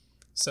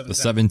 The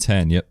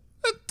 7-10, yep.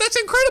 That's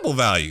incredible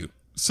value.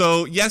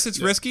 So yes, it's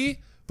risky,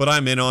 but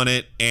I'm in on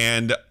it.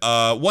 And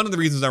one of the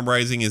reasons I'm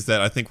rising is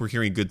that I think we're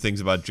hearing good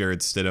things about Jared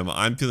Stidham.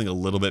 I'm feeling a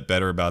little bit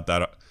better about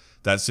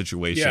that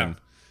situation.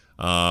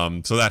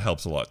 Yeah. So that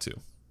helps a lot too.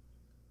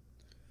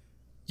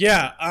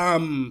 Yeah.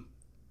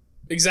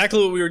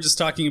 Exactly what we were just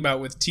talking about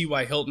with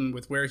T.Y. Hilton,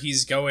 with where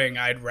he's going.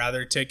 I'd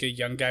rather take a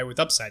young guy with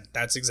upside.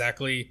 That's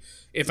exactly,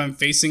 if I'm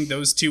facing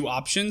those two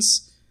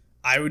options,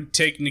 I would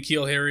take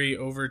N'Keal Harry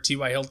over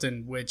T.Y.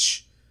 Hilton,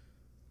 which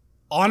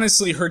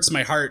honestly hurts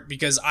my heart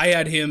because I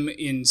had him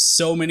in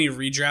so many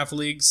redraft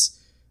leagues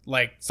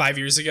like 5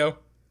 years ago.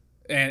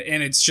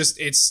 And it's just,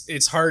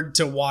 it's hard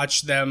to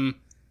watch them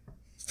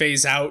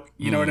phase out.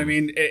 You know what I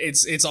mean?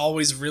 It's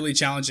always really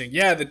challenging.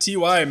 Yeah, the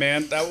T.Y.,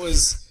 man, that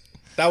was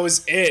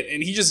it.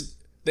 And he just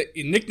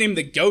nicknamed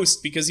the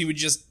Ghost because he would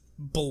just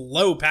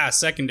blow past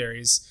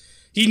secondaries.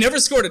 He never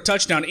scored a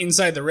touchdown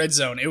inside the red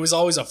zone. It was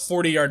always a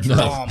 40-yard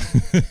bomb,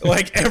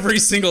 like every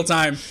single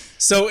time.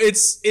 So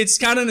it's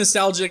kind of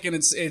nostalgic, and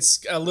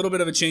it's a little bit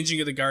of a changing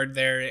of the guard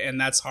there,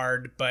 and that's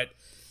hard. But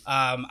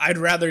I'd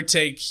rather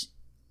take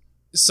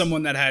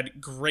someone that had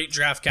great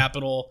draft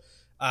capital,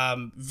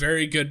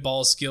 very good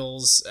ball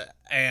skills,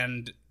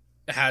 and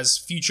has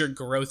future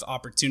growth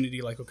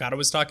opportunity like Okada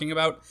was talking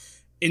about,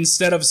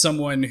 instead of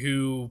someone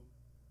who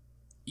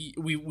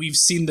we've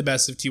seen the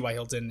best of T.Y.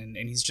 Hilton,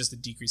 and he's just a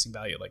decreasing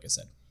value, like I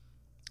said.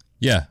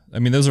 Yeah, I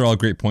mean, those are all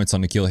great points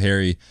on N'Keal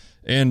Harry.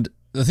 And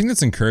the thing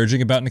that's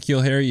encouraging about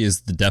N'Keal Harry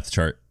is the depth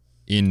chart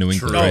in New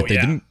England. Right?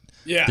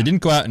 They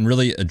didn't go out and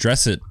really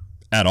address it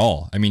at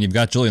all. I mean, you've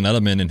got Julian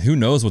Edelman, and who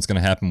knows what's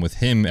going to happen with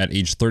him at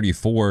age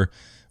 34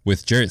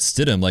 with Jarrett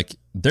Stidham. Like,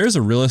 there's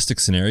a realistic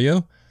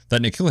scenario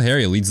that N'Keal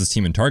Harry leads this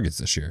team in targets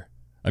this year.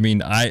 I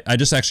mean, I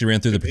just actually ran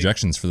through the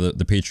projections for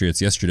the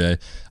Patriots yesterday.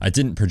 I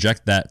didn't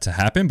project that to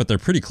happen, but they're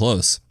pretty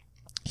close.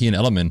 He and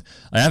Edelman.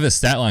 I have his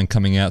stat line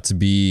coming out to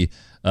be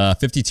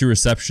 52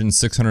 receptions,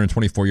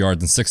 624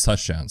 yards, and 6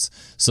 touchdowns.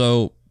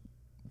 So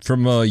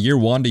from a year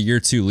 1 to year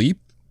 2 leap,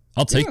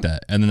 I'll take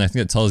that. And then I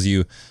think that tells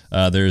you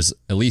there's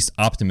at least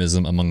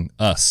optimism among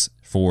us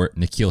for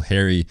N'Keal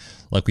Harry.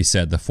 Like we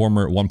said, the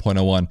former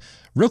 1.01.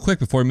 Real quick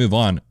before we move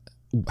on,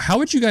 how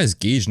would you guys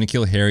gauge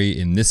N'Keal Harry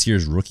in this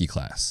year's rookie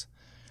class?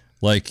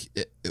 Like,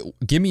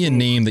 give me a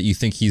name that you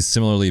think he's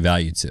similarly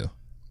valued to.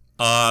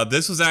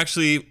 This was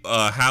actually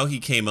how he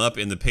came up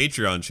in the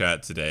Patreon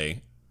chat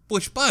today,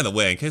 which, by the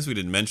way, in case we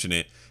didn't mention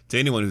it, to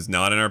anyone who's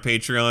not in our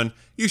Patreon,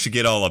 you should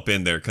get all up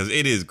in there because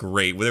it is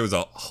great. There was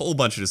a whole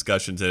bunch of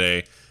discussion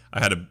today. I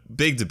had a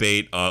big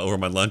debate over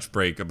my lunch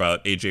break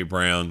about A.J.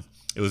 Brown.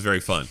 It was very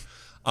fun.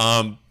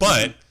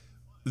 But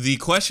the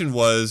question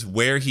was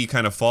where he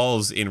kind of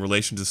falls in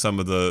relation to some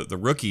of the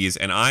rookies,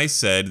 and I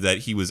said that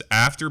he was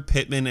after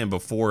Pittman and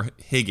before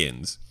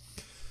Higgins.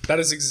 That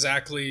is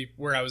exactly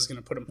where I was going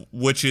to put him.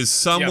 Which is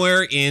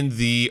somewhere in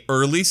the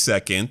early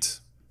second,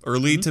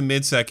 to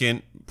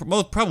mid-second,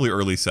 probably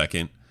early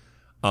second.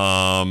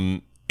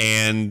 And,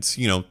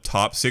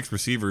 top 6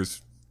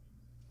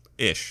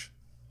 receivers-ish.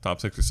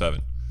 Top 6 or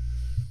 7.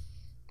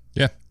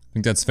 Yeah, I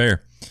think that's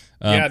fair.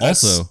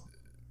 Also,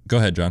 go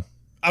ahead, John.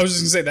 I was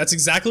just going to say, that's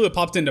exactly what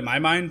popped into my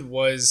mind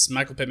was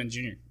Michael Pittman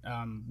Jr.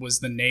 Was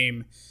the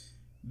name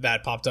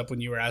that popped up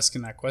when you were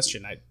asking that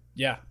question.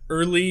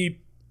 Early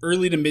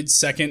to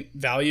mid-second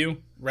value,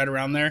 right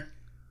around there.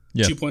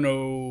 Yeah.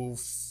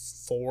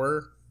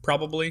 2.04,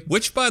 probably.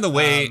 Which, by the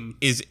way,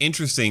 is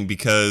interesting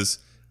because,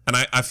 and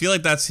I feel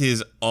like that's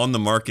his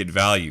on-the-market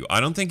value. I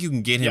don't think you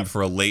can get him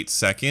for a late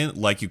second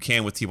like you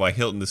can with T.Y.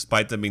 Hilton,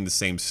 despite them being the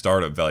same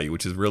startup value,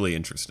 which is really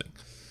interesting.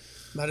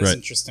 That is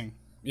interesting.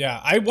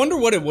 Yeah, I wonder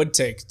what it would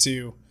take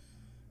to.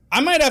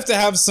 I might have to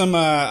have some.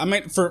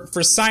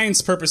 For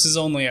science purposes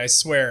only. I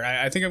swear.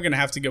 I think I'm gonna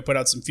have to go put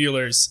out some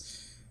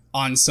feelers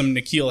on some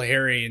N'Keal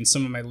Harry in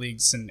some of my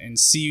leagues and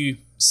see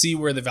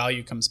where the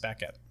value comes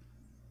back at.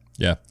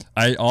 Yeah,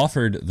 I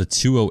offered the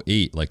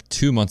 208 like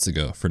 2 months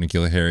ago for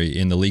N'Keal Harry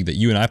in the league that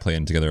you and I play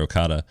in together,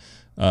 Okada,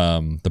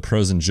 the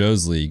Pros and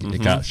Joes league.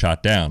 It got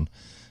shot down,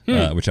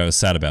 which I was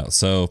sad about.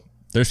 So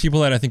there's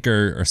people that I think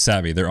are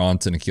savvy. They're on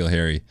to N'Keal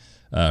Harry.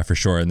 For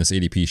sure, and this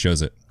ADP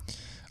shows it.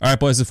 All right,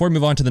 boys, before we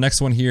move on to the next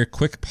one here,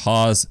 quick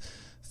pause.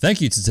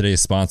 Thank you to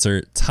today's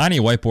sponsor,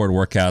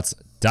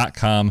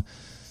 TinyWhiteboardWorkouts.com.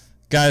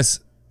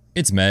 Guys,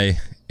 it's May.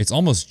 It's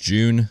almost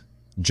June.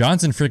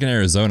 John's in freaking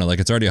Arizona.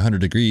 Like, it's already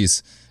 100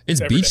 degrees. It's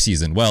beach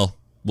season. Well,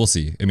 we'll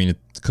see. I mean,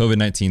 it's a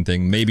COVID-19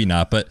 thing. Maybe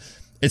not, but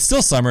it's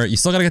still summer. You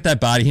still got to get that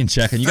body in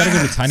check, and you got to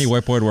go to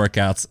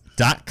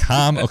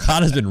TinyWhiteboardWorkouts.com.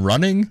 Okada's been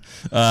running,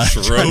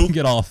 trying to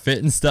get all fit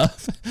and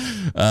stuff.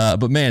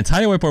 But man,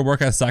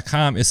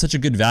 TinyWhiteboardWorkouts.com is such a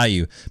good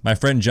value. My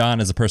friend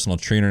John is a personal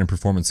trainer and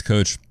performance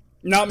coach.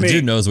 Not me. The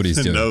dude knows what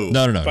he's doing. No,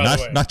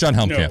 not John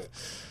Helmkamp.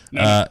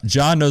 No.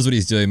 John knows what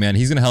he's doing, man.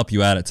 He's going to help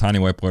you out at Tiny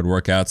Whiteboard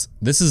Workouts.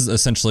 This is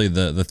essentially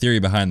the theory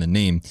behind the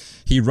name.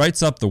 He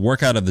writes up the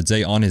workout of the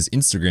day on his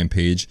Instagram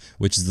page,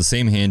 which is the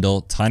same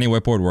handle, Tiny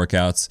Whiteboard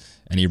Workouts,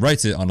 and he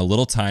writes it on a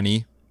little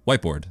tiny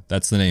whiteboard.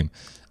 That's the name.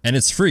 And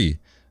it's free.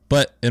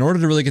 But in order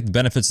to really get the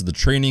benefits of the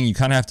training, you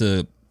kind of have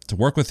to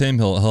work with him.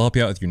 He'll help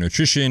you out with your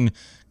nutrition,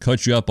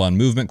 coach you up on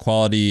movement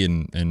quality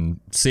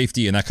and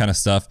safety and that kind of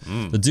stuff.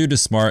 The dude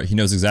is smart. He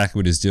knows exactly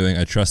what he's doing.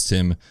 I trust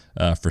him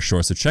for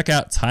sure. So check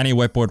out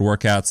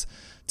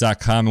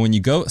TinyWhiteboardWorkouts.com. And when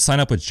you go sign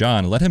up with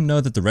John, let him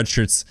know that the Red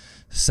Shirts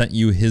sent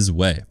you his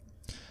way.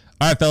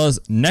 All right, fellas.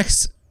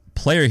 Next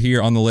player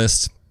here on the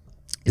list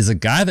is a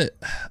guy that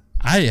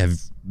I have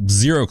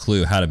zero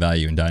clue how to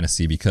value in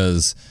Dynasty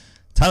because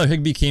Tyler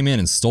Higbee came in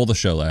and stole the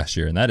show last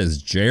year, and that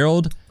is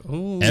Gerald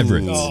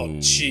Everett. Oh,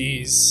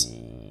 jeez.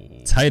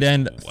 Tight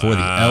end for the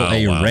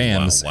LA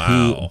Rams,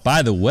 who,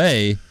 by the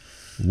way,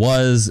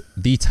 was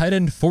the tight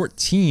end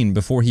 14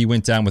 before he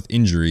went down with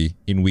injury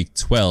in week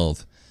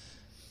 12.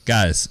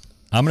 Guys,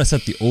 I'm going to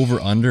set the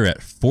over-under at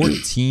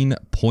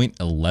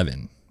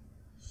 14.11.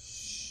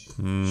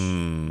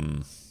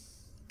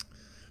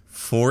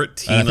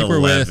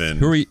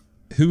 14.11.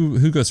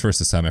 Who goes first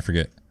this time? I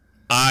forget.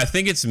 I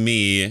think it's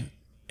me.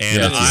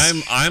 And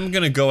I'm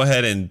going to go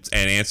ahead and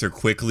answer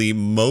quickly,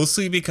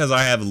 mostly because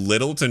I have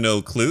little to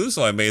no clue,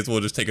 so I may as well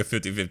just take a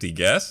 50-50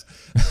 guess.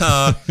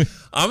 I'm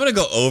going to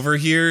go over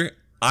here.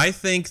 I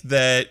think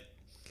that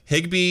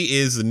Higbee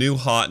is the new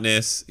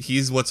hotness.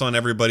 He's what's on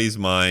everybody's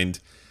mind.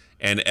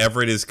 And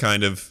Everett is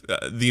kind of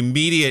the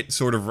immediate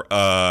sort of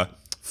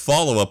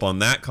follow-up on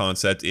that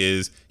concept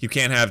is you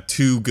can't have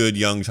two good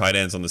young tight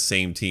ends on the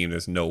same team.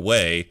 There's no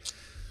way.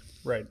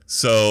 Right.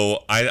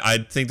 So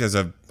I think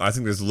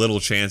there's little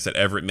chance that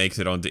Everett makes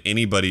it onto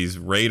anybody's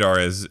radar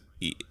as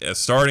a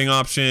starting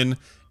option,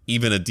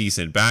 even a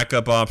decent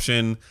backup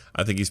option.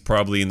 I think he's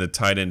probably in the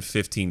tight end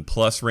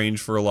 15+ range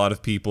for a lot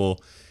of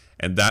people,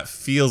 and that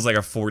feels like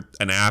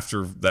an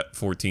after that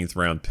 14th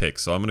round pick.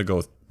 So I'm going to go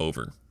with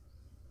over.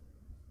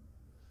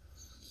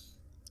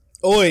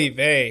 Oy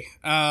vey.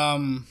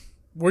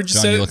 Where'd you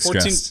John, say you it? look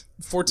stressed.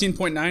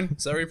 14.9?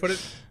 Is that where you put it?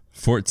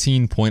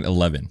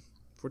 14.11.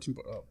 14.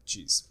 Oh,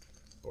 jeez.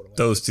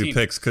 Those 14. two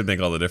picks could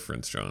make all the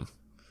difference, John.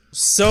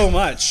 So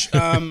much.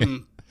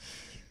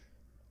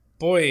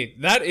 Boy,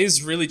 that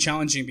is really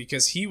challenging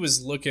because he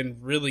was looking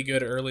really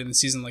good early in the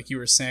season, like you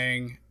were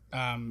saying.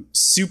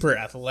 Super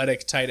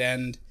athletic tight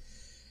end.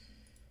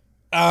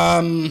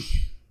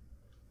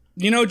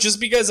 Just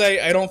because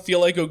I don't feel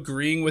like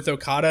agreeing with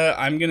Okada,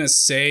 I'm going to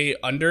say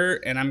under,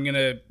 and I'm going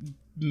to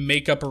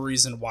make up a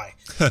reason why.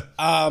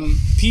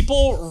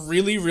 People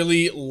really,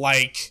 really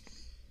like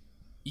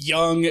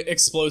young,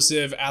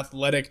 explosive,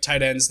 athletic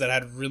tight ends that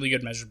had really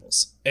good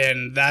measurables.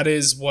 And that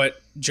is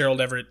what Gerald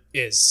Everett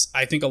is.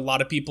 I think a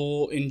lot of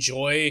people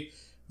enjoy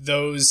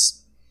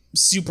those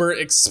super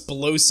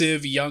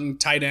explosive young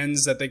tight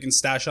ends that they can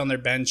stash on their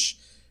bench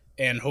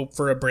and hope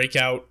for a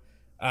breakout.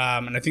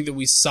 And I think that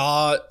we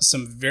saw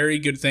some very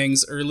good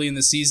things early in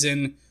the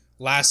season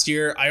last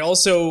year. I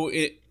also,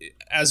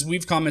 as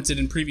we've commented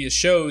in previous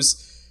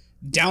shows,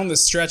 down the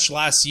stretch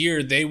last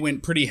year, they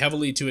went pretty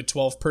heavily to a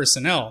 12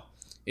 personnel.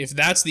 If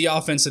that's the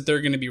offense that they're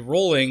going to be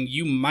rolling,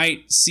 you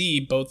might see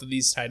both of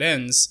these tight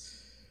ends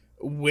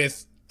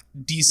with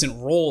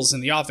decent roles in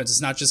the offense.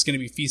 It's not just going to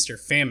be feast or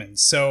famine.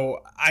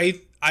 So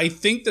I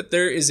think that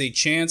there is a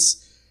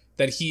chance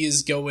that he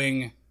is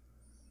going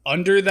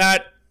under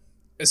that,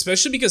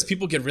 especially because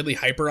people get really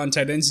hyper on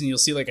tight ends and you'll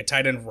see like a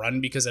tight end run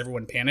because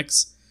everyone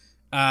panics.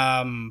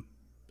 I'm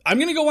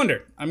going to go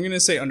under. I'm going to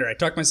say under. I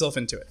talked myself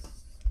into it.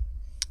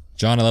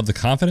 John, I love the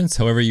confidence.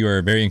 However, you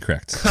are very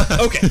incorrect.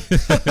 Okay.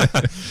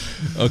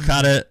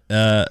 Okada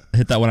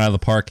hit that one out of the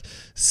park.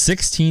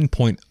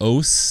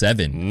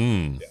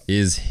 16.07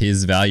 is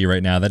his value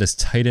right now. That is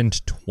tight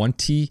end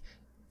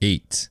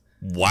 28.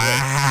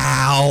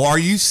 Wow. Are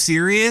you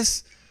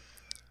serious?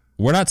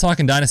 We're not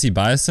talking dynasty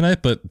bias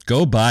tonight, but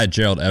go buy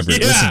Gerald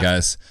Everett. Yeah. Listen,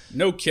 guys.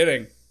 No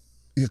kidding.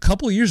 A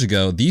couple years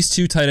ago, these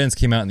two tight ends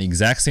came out in the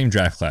exact same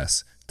draft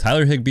class.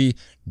 Tyler Higbee,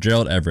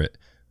 Gerald Everett.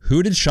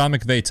 Who did Sean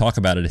McVay talk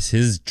about it as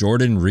his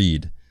Jordan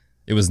Reed?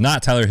 It was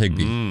not Tyler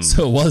Higbee,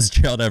 so it was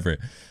Gerald Everett.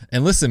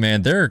 And listen,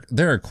 man, there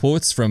are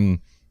quotes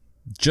from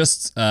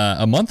just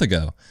a month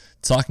ago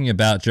talking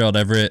about Gerald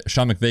Everett.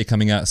 Sean McVay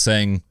coming out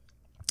saying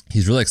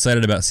he's really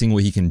excited about seeing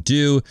what he can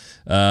do.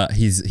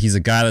 He's a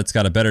guy that's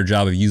got a better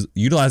job of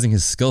utilizing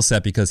his skill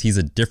set because he's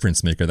a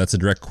difference maker. That's a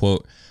direct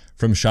quote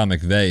from Sean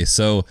McVay.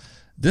 So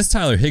this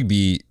Tyler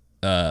Higbee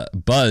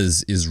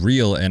buzz is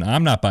real, and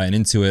I'm not buying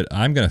into it.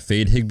 I'm going to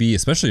fade Higbee,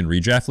 especially in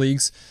redraft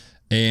leagues.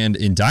 And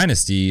in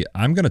Dynasty,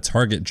 I'm going to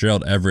target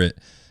Gerald Everett.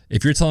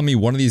 If you're telling me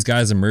one of these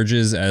guys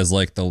emerges as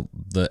like the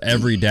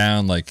every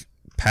down, like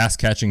pass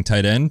catching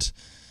tight end,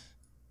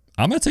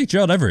 I'm going to take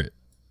Gerald Everett.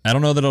 I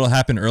don't know that it'll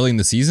happen early in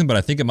the season, but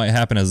I think it might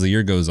happen as the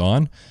year goes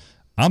on.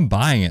 I'm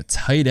buying at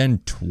tight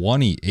end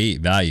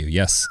 28 value.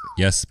 Yes,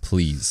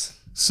 please.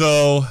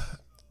 So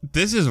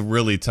this is a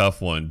really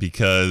tough one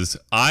because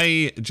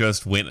I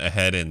just went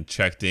ahead and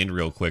checked in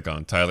real quick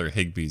on Tyler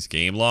Higbee's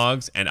game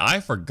logs, and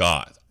I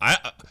forgot.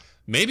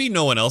 Maybe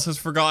no one else has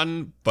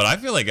forgotten, but I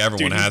feel like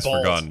everyone has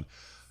forgotten.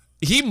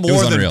 He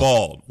more than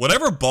bald.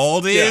 Whatever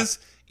bald is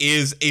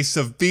a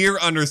severe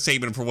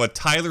understatement for what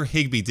Tyler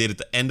Higbee did at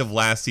the end of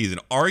last season.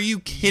 Are you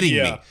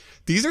kidding me?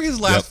 These are his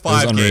last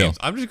 5 games.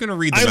 I'm just going to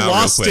read them out real quick.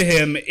 I lost to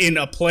him in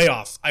a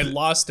playoff. I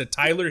lost to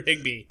Tyler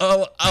Higbee in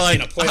a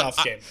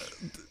playoff game.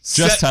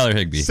 Just Tyler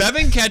Higbee.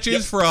 7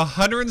 catches for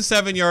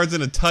 107 yards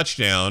and a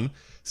touchdown.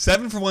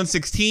 7 for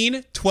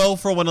 116, 12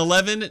 for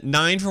 111,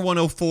 9 for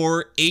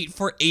 104, 8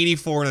 for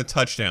 84 and a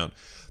touchdown.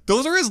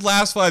 Those are his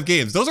last 5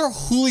 games. Those are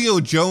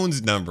Julio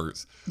Jones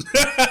numbers.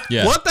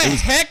 What the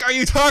heck are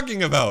you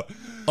talking about?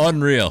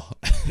 Unreal.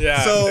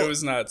 Yeah, so, it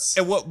was nuts.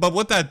 But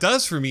what that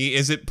does for me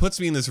is it puts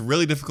me in this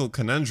really difficult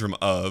conundrum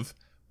of,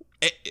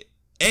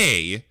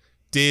 A,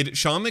 did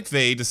Sean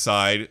McVay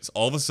decide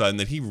all of a sudden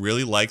that he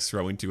really likes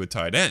throwing to a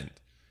tight end?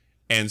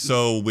 And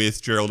so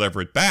with Gerald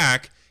Everett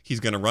back, he's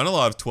going to run a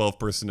lot of 12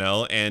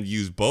 personnel and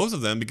use both of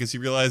them because he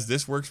realized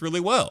this works really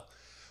well.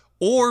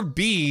 Or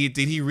B,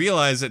 did he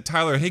realize that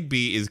Tyler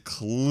Higbee is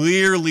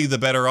clearly the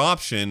better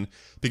option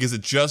because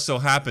it just so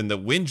happened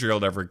that when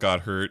Gerald Everett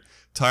got hurt,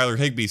 Tyler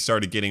Higbee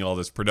started getting all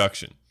this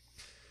production.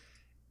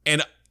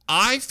 And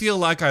I feel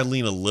like I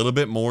lean a little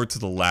bit more to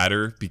the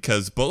latter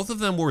because both of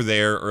them were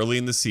there early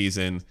in the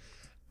season,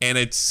 and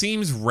it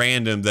seems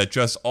random that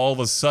just all of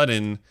a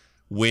sudden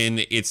when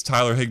it's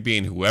Tyler Higbee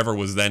and whoever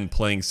was then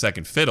playing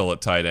second fiddle at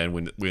tight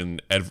end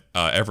when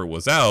Everett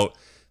was out,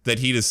 that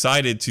he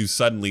decided to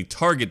suddenly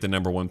target the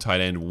number one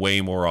tight end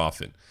way more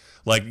often.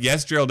 Like,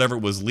 yes, Gerald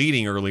Everett was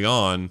leading early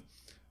on,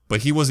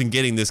 but he wasn't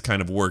getting this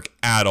kind of work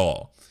at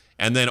all.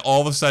 And then all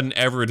of a sudden,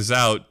 Everett is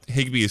out,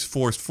 Higbee is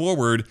forced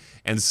forward,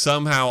 and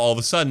somehow all of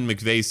a sudden,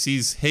 McVay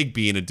sees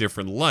Higbee in a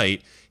different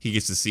light. He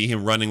gets to see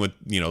him running with,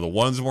 the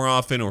ones more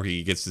often, or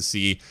he gets to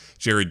see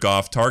Jared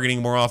Goff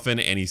targeting more often,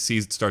 and he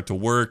sees it start to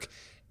work,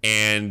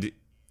 and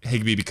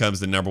Higbee becomes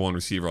the number one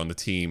receiver on the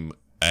team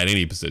at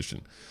any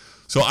position.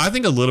 So I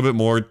think I lean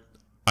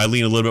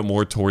a little bit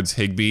more towards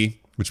Higbee,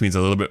 which means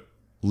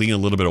lean a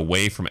little bit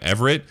away from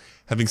Everett.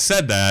 Having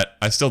said that,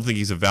 I still think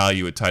he's a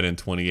value at tight end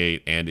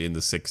 28 and in the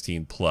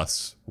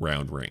 16-plus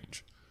round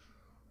range.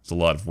 It's a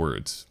lot of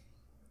words.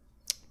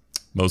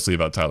 Mostly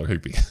about Tyler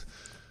Higbee.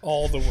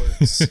 All the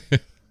words.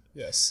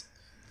 Yes.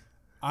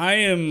 I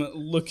am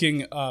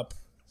looking up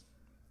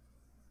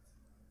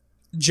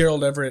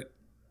Gerald Everett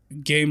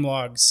game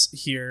logs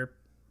here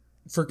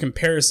for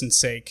comparison's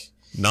sake.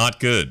 Not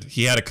good.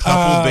 He had a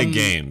couple big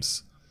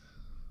games.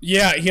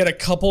 Yeah, he had a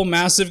couple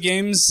massive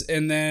games,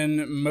 and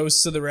then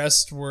most of the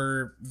rest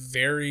were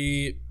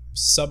very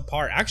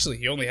subpar. Actually,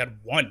 he only had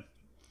one.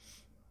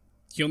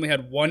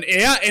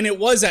 Yeah, and it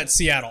was at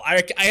Seattle.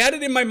 I had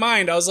it in my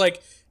mind. I was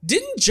like,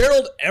 didn't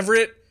Gerald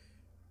Everett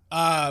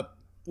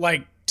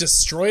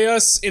destroy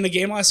us in a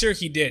game last year?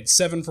 He did.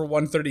 7 for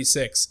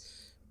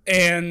 136.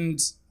 And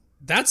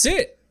that's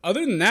it.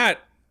 Other than that,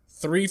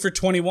 3 for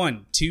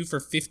 21, 2 for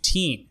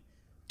 15,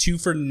 2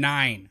 for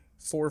 9.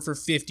 4 for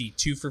 50,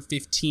 2 for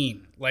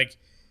 15.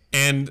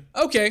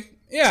 Okay,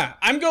 yeah,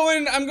 I'm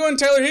going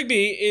Tyler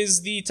Higbee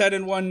is the tight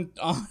end one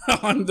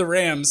on the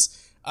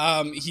Rams.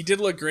 He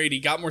did look great. He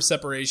got more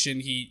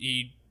separation.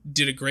 He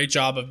did a great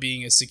job of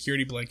being a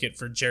security blanket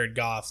for Jared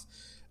Goff.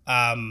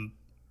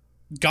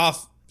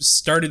 Goff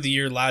started the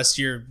year last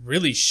year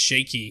really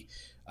shaky,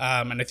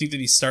 and I think that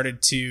he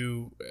started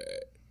to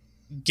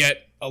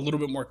get a little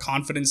bit more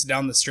confidence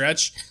down the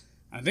stretch.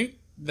 I think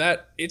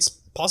that it's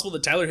possible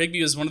that Tyler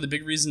Higbee was one of the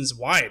big reasons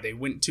why they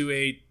went to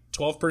a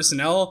 12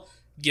 personnel,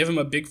 give him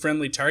a big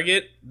friendly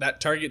target.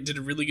 That target did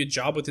a really good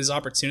job with his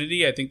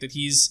opportunity. I think that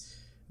he's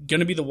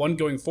going to be the one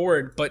going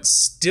forward, but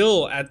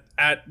still at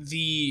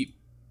the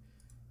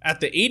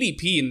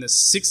ADP in the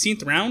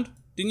 16th round,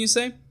 didn't you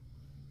say?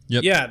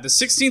 Yep. Yeah, the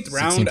 16th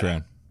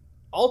round.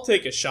 I'll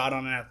take a shot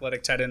on an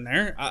athletic tight end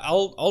there.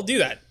 I'll do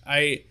that.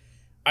 I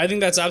think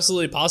that's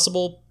absolutely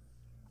possible.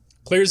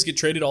 Players get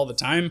traded all the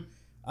time.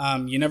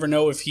 You never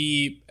know if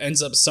he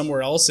ends up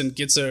somewhere else and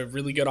gets a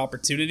really good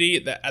opportunity.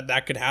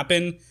 That could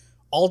happen.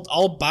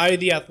 I'll buy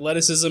the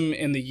athleticism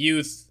and the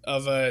youth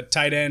of a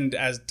tight end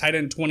as tight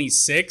end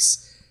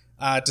 26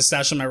 to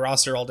stash on my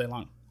roster all day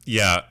long.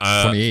 Yeah,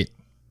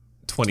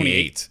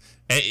 28.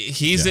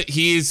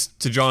 He's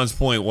to John's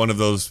point, one of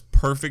those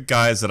perfect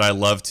guys that I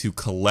love to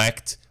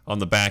collect on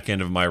the back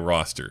end of my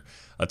roster.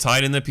 A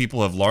tight end that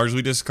people have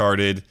largely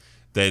discarded,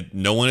 that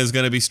no one is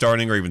going to be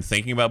starting or even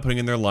thinking about putting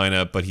in their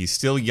lineup, but he's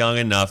still young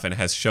enough and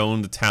has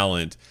shown the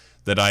talent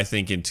that I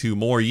think in 2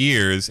 more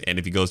years, and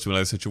if he goes to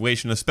another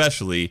situation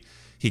especially,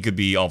 he could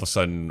be all of a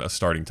sudden a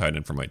starting tight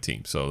end for my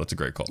team. So that's a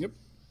great call. Yep.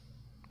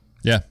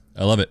 Yeah,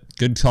 I love it.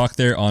 Good talk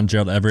there on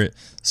Gerald Everett.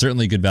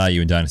 Certainly good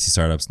value in Dynasty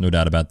startups, no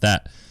doubt about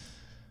that.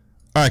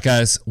 All right,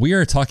 guys, we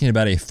are talking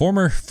about a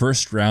former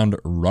first-round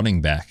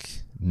running back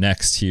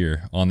next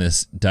here on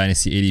this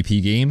Dynasty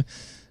ADP game.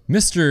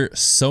 Mr.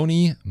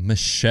 Sony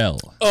Michel.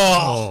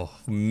 Oh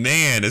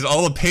man, is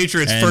all the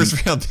Patriots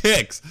first round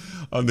picks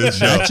on this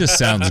show. That just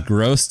sounds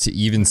gross to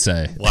even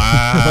say.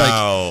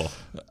 Wow.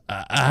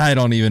 I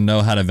don't even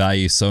know how to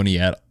value Sony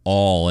at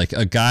all. Like,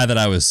 a guy that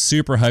I was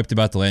super hyped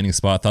about the landing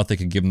spot, thought they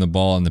could give him the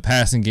ball in the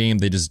passing game.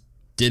 They just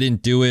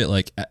didn't do it.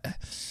 Like,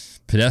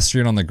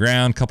 pedestrian on the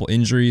ground, couple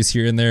injuries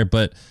here and there.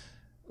 But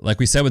like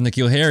we said with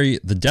N'Keal Harry,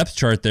 the depth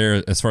chart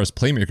there as far as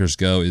playmakers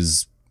go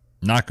is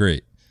not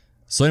great.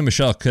 Sony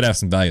Michel could have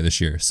some value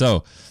this year.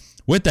 So,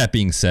 with that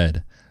being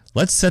said,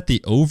 let's set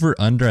the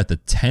over-under at the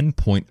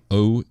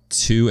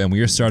 10.02, and we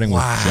are starting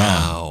with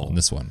John on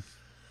this one.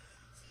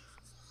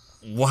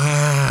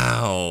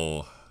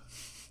 Wow.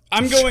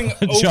 I'm going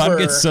over. John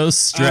gets so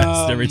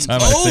stressed every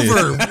time I say it.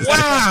 Over.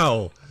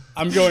 Wow.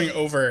 I'm going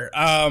over.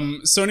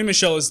 Sony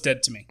Michel is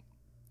dead to me.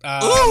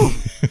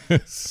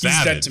 He's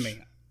dead to me.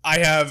 I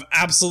have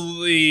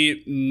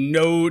absolutely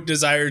no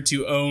desire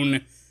to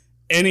own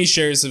any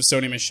shares of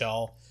Sony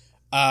Michel.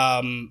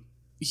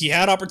 He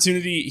had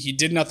opportunity. He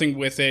did nothing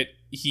with it.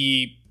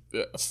 He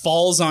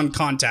falls on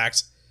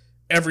contact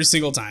every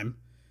single time.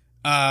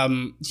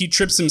 He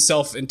trips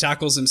himself and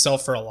tackles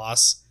himself for a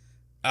loss.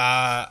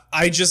 I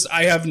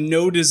have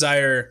no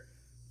desire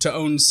to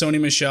own Sony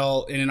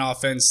Michel in an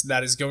offense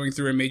that is going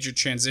through a major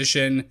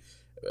transition.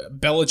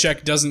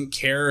 Belichick doesn't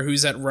care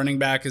who's at running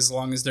back as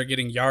long as they're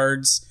getting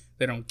yards.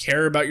 They don't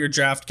care about your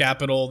draft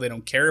capital. They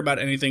don't care about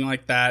anything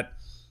like that.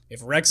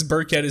 If Rex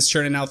Burkhead is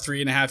churning out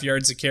 3.5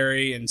 yards a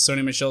carry and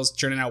Sony Michel is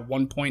churning out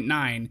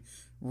 1.9,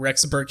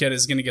 Rex Burkhead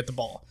is going to get the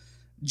ball.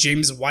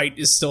 James White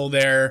is still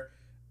there.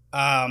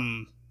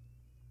 And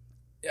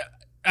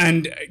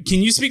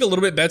can you speak a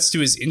little bit, Betts, to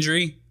his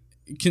injury?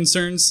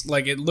 concerns.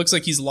 Like, it looks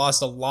like he's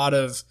lost a lot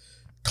of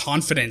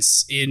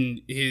confidence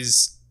in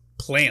his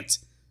plant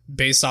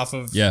based off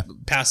of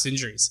past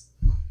injuries.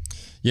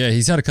 Yeah,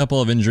 he's had a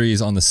couple of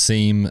injuries on the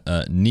same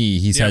knee.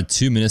 He's had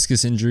 2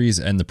 meniscus injuries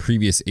and the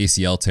previous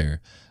ACL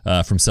tear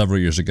from several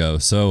years ago.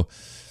 So,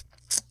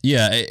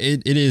 yeah,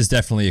 it is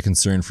definitely a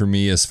concern for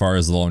me as far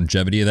as the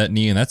longevity of that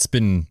knee. And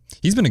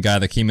he's been a guy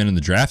that came in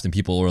the draft and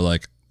people were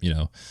like,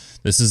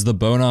 this is the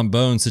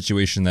bone-on-bone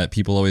situation that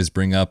people always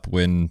bring up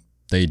when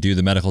they do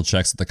the medical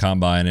checks at the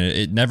combine. And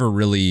it never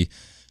really,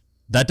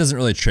 that doesn't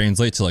really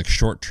translate to like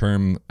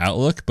short-term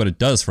outlook, but it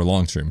does for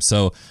long-term.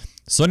 So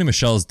Sony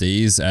Michel's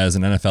days as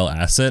an NFL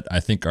asset, I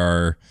think,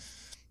 are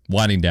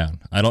winding down.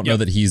 I don't know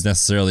that he's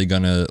necessarily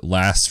going to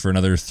last for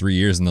another 3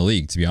 years in the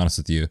league, to be honest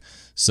with you.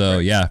 So,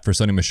 yeah, for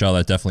Sony Michel,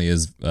 that definitely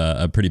is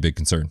a pretty big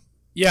concern.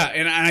 Yeah,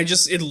 and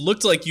it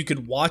looked like you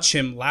could watch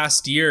him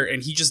last year,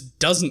 and he just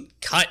doesn't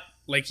cut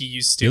like he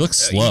used to. He looks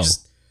slow.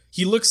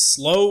 He looks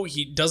slow.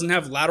 He doesn't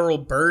have lateral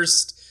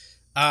burst.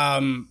 I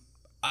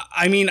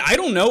mean, I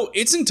don't know.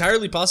 It's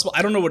entirely possible.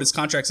 I don't know what his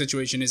contract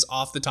situation is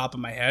off the top of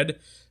my head.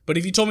 But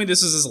if you told me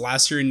this was his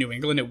last year in New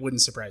England, it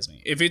wouldn't surprise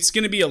me. If it's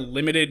going to be a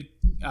limited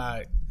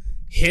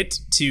hit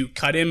to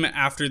cut him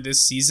after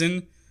this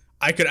season,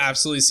 I could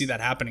absolutely see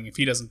that happening if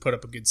he doesn't put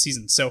up a good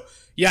season. So,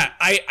 yeah,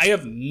 I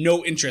have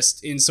no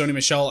interest in Sony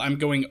Michel. I'm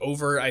going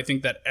over. I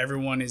think that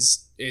everyone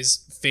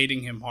is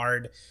fading him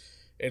hard.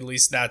 At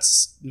least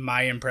that's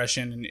my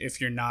impression. And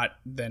if you're not,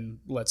 then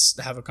let's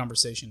have a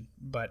conversation.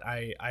 But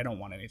I don't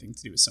want anything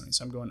to do with Sony,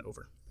 so I'm going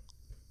over.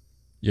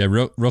 Yeah,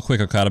 real quick,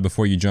 Okada,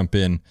 before you jump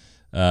in.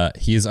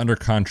 He is under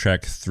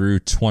contract through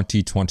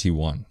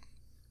 2021.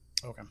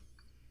 Okay.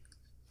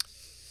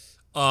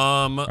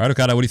 All right,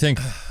 Okada, what do you think?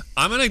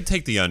 I'm going to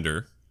take the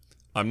under.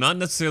 I'm not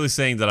necessarily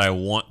saying that I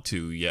want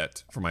to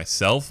yet for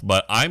myself,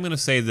 but I'm going to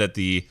say that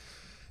the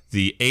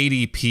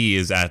ADP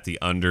is at the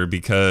under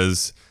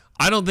because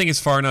I don't think it's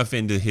far enough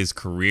into his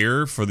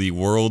career for the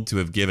world to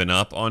have given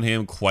up on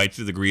him quite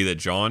to the degree that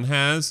John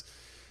has.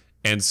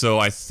 And so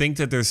I think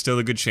that there's still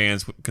a good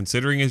chance,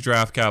 considering his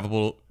draft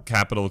capital,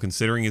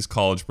 considering his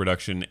college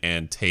production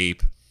and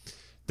tape,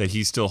 that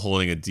he's still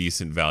holding a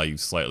decent value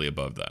slightly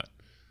above that.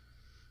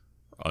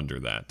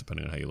 Under that,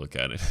 depending on how you look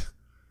at it.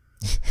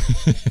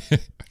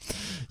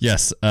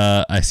 Yes,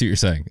 I see what you're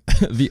saying.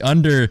 The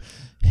under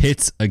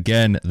hits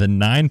again. The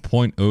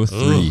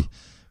 9.03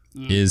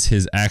 is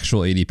his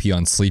actual ADP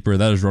on Sleeper.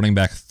 That is running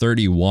back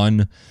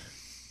 31.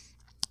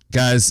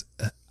 Guys,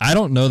 I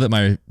don't know that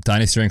my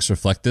Dynasty ranks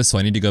reflect this, so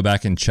I need to go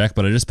back and check,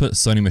 but I just put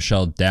Sony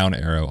Michel down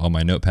arrow on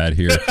my notepad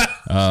here.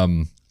 I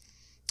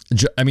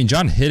mean,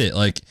 John hit it.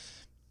 Like,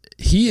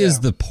 he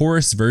is the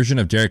poorest version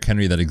of Derrick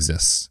Henry that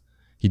exists.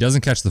 He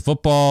doesn't catch the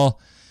football.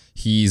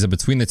 He's a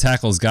between the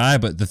tackles guy,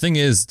 but the thing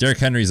is, Derrick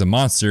Henry is a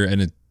monster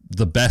and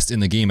the best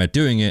in the game at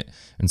doing it,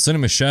 and Sony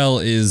Michel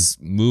is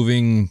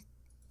moving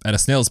at a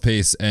snail's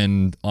pace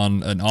and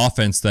on an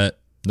offense that,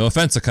 no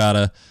offense,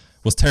 Okada,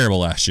 was terrible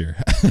last year.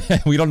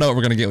 We don't know what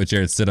we're going to get with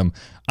Jarrett Stidham.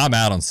 I'm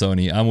out on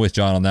Sony. I'm with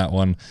John on that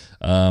one.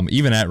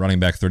 Even at running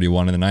back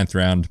 31 in the 9th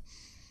round,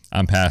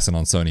 I'm passing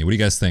on Sony. What do you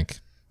guys think?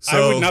 I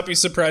would not be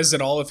surprised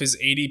at all if his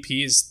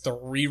ADP is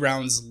 3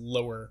 rounds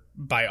lower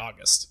by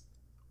August.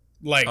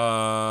 Like,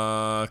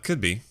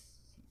 could be.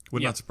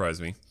 Would not surprise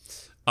me.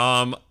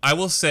 I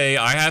will say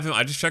I have him.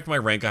 I just checked my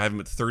rank. I have him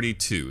at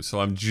 32,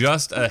 so I'm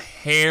just a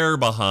hair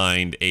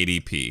behind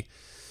ADP.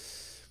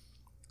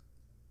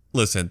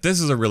 Listen, this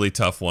is a really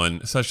tough one,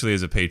 especially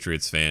as a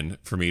Patriots fan,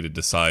 for me to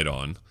decide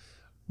on.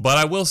 But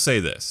I will say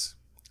this.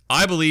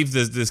 I believe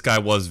this guy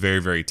was very,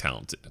 very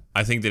talented.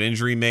 I think that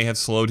injury may have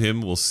slowed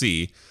him. We'll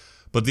see.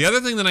 But the other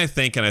thing that I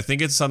think, and I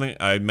think it's something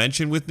I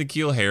mentioned with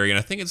N'Keal Harry, and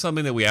I think it's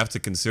something that we have to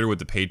consider with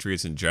the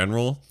Patriots in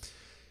general,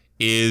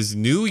 is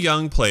new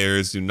young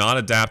players do not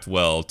adapt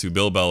well to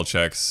Bill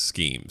Belichick's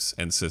schemes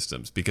and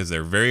systems because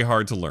they're very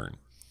hard to learn.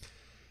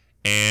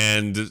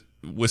 And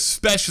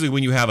especially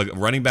when you have a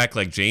running back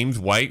like James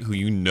White, who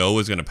you know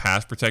is going to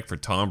pass protect for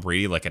Tom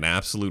Brady like an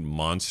absolute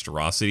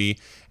monstrosity,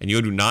 and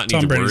you do not need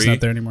Tom to Brady's worry.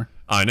 not there anymore.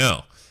 I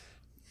know.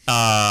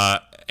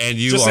 And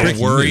you are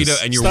worried,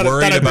 and you're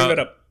worried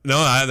about. No,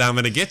 I'm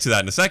going to get to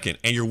that in a second.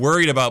 And you're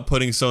worried about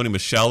putting Sony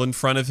Michel in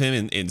front of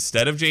him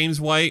instead of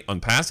James White on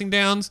passing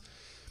downs.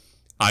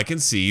 I can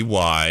see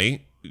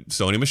why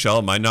Sony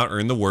Michel might not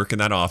earn the work in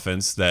that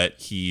offense that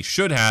he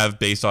should have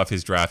based off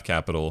his draft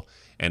capital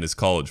and his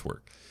college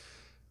work.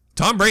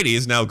 Tom Brady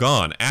is now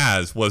gone,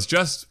 as was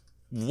just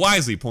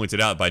wisely pointed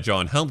out by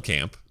John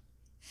Helmkamp.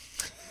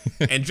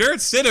 And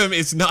Jarrett Stidham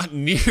is not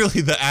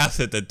nearly the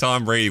asset that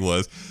Tom Brady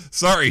was.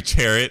 Sorry,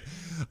 Jarrett.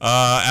 And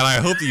I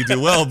hope that you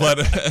do well, but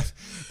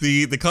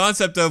the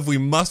concept of we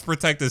must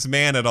protect this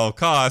man at all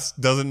costs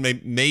doesn't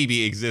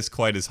maybe exist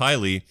quite as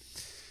highly.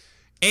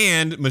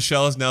 And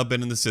Michel has now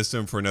been in the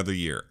system for another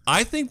year.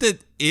 I think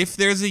that if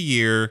there's a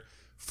year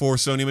for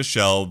Sony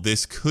Michel,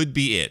 this could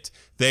be it.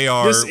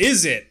 This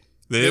is it.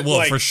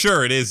 Well, for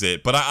sure it is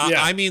it. But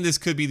I mean, this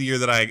could be the year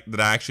that I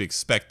actually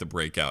expect the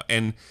breakout.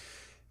 And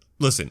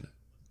listen,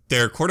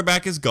 their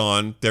quarterback is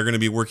gone. They're going to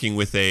be working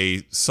with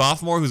a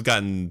sophomore who's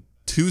gotten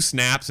 2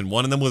 snaps, and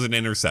one of them was an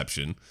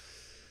interception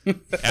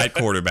at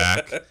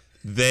quarterback.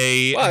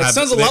 It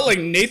sounds a lot like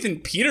Nathan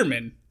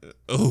Peterman.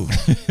 Oh,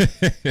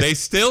 they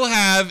still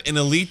have an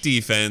elite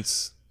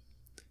defense,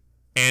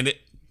 and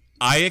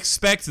I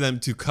expect them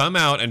to come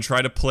out and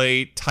try to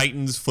play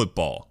Titans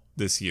football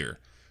this year,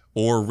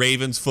 or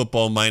Ravens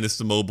football minus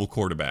the mobile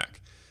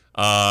quarterback,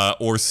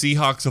 or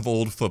Seahawks of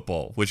old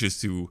football, which is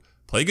to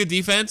play good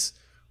defense,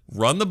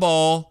 run the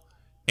ball,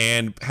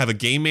 and have a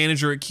game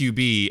manager at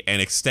QB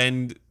and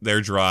extend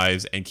their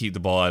drives and keep the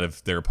ball out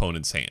of their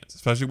opponent's hands,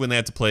 especially when they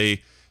have to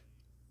play,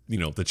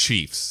 the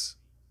Chiefs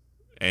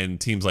and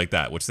teams like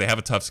that, which they have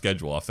a tough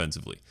schedule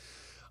offensively.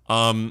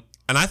 And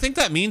I think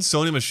that means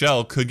Sony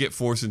Michel could get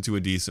forced into a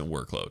decent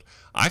workload.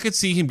 I could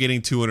see him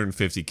getting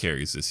 250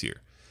 carries this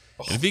year.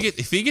 And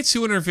if he gets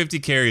 250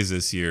 carries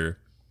this year,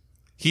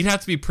 he'd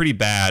have to be pretty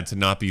bad to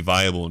not be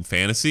viable in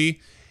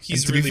fantasy.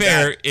 He's to really be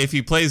fair, bad. if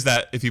he plays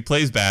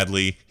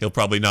badly, he'll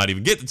probably not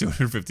even get the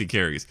 250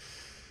 carries.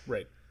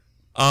 Right.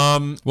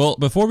 Well,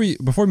 before we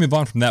move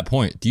on from that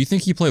point, do you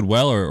think he played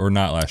well or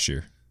not last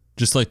year?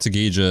 Just like to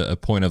gauge a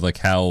point of like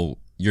how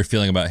you're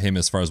feeling about him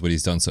as far as what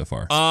he's done so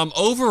far.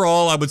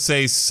 Overall, I would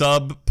say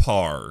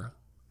subpar.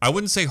 I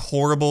wouldn't say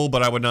horrible,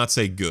 but I would not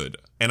say good.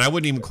 And I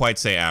wouldn't even quite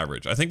say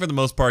average. I think for the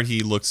most part,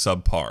 he looked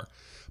subpar.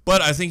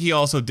 But I think he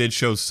also did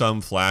show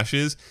some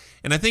flashes.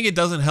 And I think it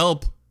doesn't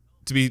help,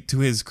 to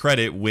his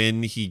credit,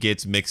 when he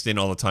gets mixed in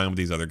all the time with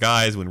these other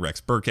guys, when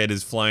Rex Burkhead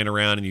is flying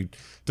around and you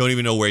don't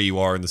even know where you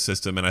are in the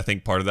system. And I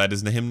think part of that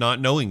is him not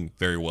knowing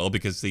very well,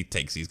 because it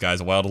takes these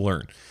guys a while to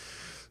learn.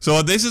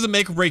 So this is a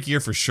make or break year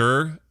for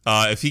sure.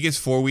 If he gets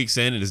 4 weeks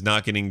in and is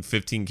not getting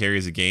 15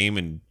 carries a game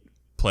and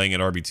playing at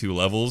RB2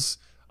 levels,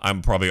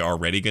 I'm probably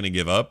already going to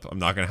give up. I'm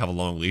not going to have a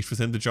long leash with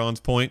him, to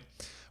John's point.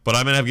 But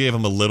I'm going to have to give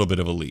him a little bit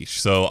of a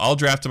leash. So I'll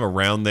draft him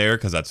around there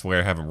because that's where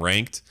I have him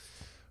ranked.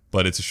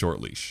 But it's a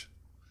short leash.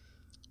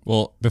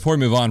 Well, before we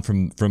move on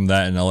from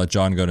that, and I'll let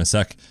John go in a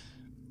sec,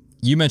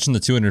 you mentioned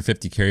the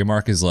 250 carry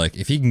mark is like,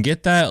 if he can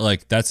get that,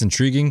 like, that's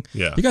intriguing.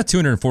 Yeah. He got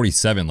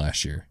 247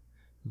 last year.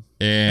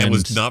 And it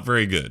was not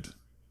very good.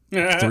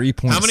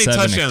 3.7 How many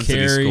touchdowns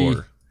did he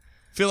score?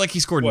 I feel like he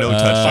scored no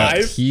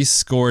touchdowns. 5? He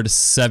scored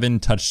 7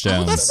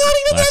 touchdowns. Oh, that's not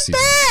even last that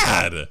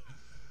season. bad.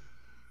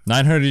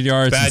 900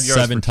 yards and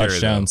 7 per carry,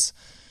 touchdowns.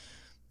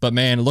 But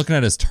man, looking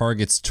at his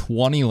targets,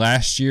 20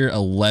 last year,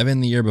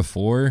 11 the year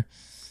before.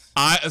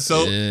 That's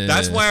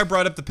why I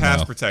brought up the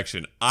pass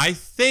protection. I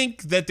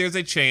think that there's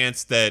a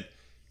chance that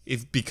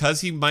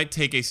because he might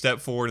take a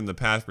step forward in the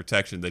pass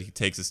protection, that he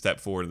takes a step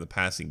forward in the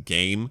passing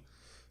game,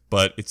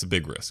 but it's a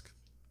big risk.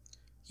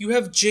 You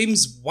have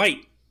James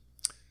White.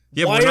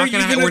 Yeah, Why we're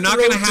not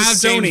going to have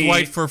James Sony?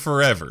 White for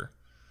forever.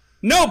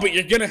 No, but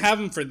you're going to have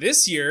him for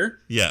this year.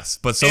 Yes,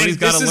 but Sony's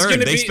got to learn.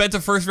 They spent a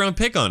first-round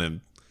pick on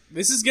him.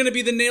 This is going to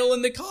be the nail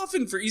in the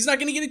coffin he's not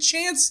going to get a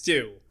chance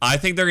to. I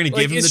think they're going to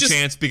give him the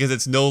chance because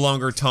it's no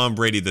longer Tom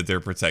Brady that they're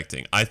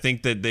protecting. I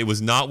think that it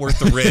was not worth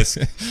the risk.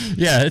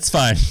 Yeah, it's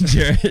fine,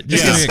 Jared.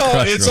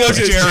 It's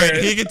okay,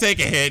 Jared. He can take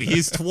a hit.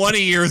 He's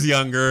 20 years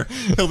younger.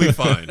 He'll be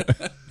fine.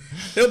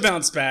 He'll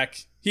bounce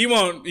back. He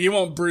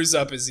won't bruise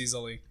up as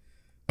easily.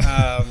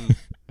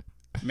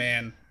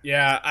 Man,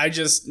 yeah, I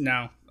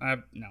don't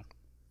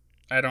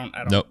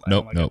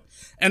like it.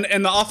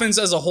 And the offense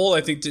as a whole,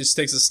 I think, just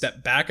takes a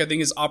step back. I think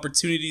his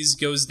opportunities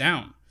goes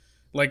down.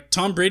 Like,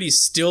 Tom Brady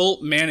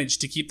still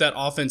managed to keep that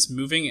offense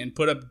moving and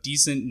put up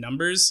decent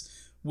numbers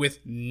with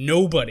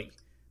nobody.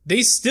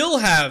 They still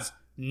have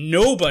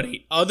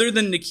nobody other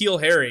than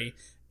N'Keal Harry,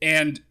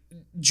 and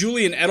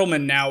Julian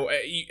Edelman now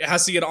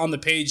has to get on the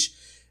page.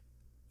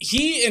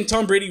 He and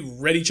Tom Brady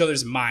read each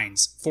other's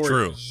minds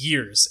for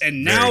years.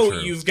 And now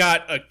you've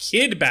got a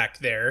kid back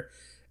there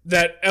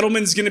that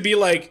Edelman's going to be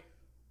like,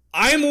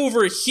 I'm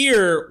over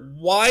here.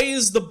 Why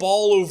is the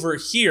ball over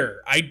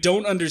here? I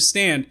don't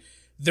understand.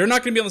 They're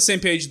not going to be on the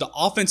same page. The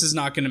offense is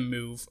not going to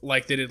move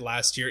like they did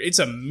last year. It's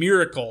a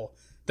miracle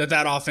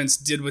that offense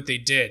did what they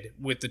did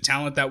with the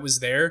talent that was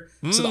there.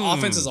 So the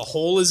offense as a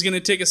whole is going to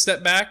take a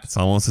step back. It's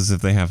almost as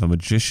if they have a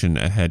magician,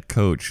 a head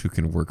coach who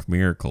can work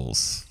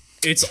miracles.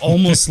 It's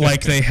almost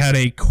like they had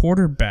a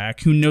quarterback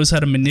who knows how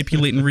to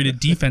manipulate and read a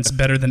defense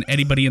better than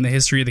anybody in the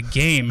history of the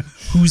game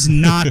who's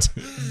not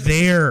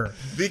there.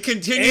 The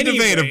continued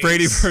debate of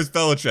Brady versus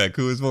Belichick,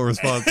 who is more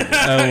responsible.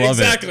 I love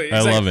it.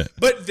 I love it.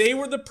 But they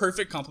were the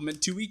perfect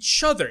complement to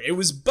each other. It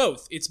was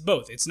both. It's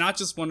both. It's not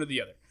just one or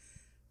the other.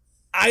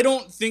 I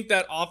don't think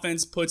that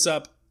offense puts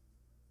up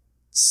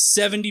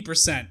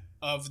 70%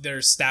 of their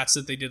stats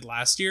that they did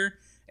last year.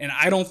 And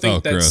I don't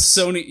think that gross.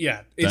 Sony,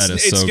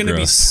 it's going to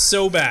be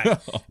so bad.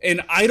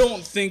 And I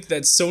don't think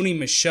that Sony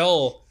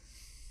Michel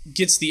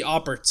gets the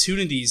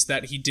opportunities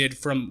that he did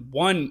from,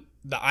 one,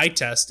 the eye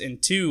test,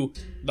 and two,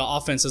 the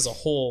offense as a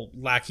whole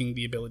lacking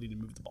the ability to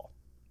move the ball.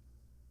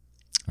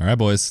 All right,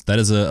 boys. That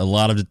is a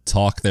lot of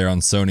talk there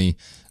on Sony.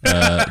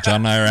 John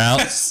and I are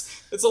out.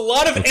 It's a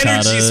lot of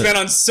energy spent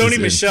on Sony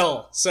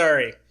Michel.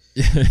 Sorry.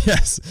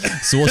 Yes.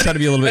 So we'll try to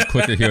be a little bit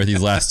quicker here with these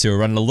last two. We're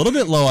running a little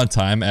bit low on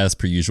time, as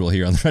per usual,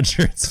 here on the Red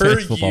Shirts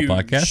Football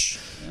Podcast.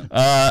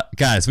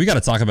 Guys, we got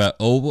to talk about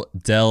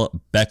Odell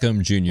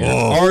Beckham Jr.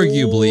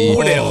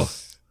 Arguably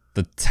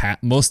the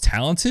most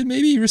talented,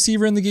 maybe,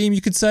 receiver in the game,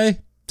 you could say.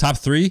 Top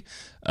 3.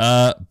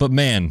 But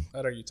man,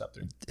 I'd argue top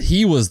 3.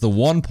 He was the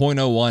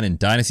 1.01 in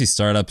Dynasty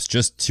startups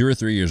just 2 or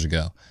 3 years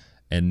ago.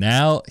 And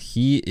now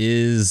he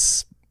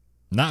is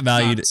not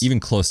valued even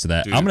close to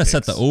that. I'm going to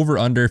set the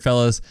over-under,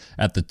 fellas,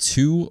 at the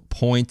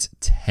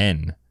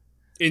 2.10.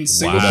 In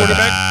single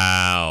quarterback?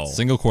 Wow.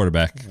 Single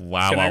quarterback.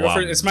 Wow, Can I go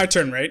for it? It's my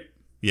turn, right?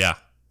 Yeah.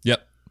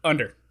 Yep.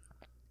 Under.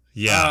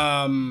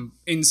 Yeah.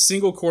 In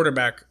single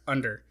quarterback,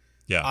 under.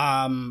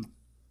 Yeah. And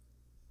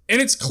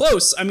it's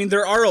close. I mean,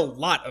 there are a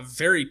lot of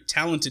very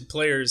talented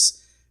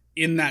players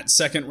in that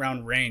second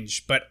round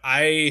range, but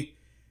I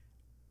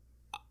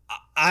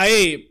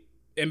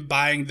am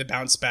buying the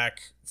bounce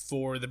back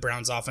for the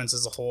Browns offense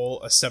as a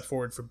whole, a step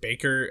forward for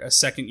Baker, a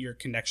second year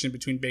connection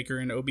between Baker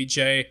and OBJ,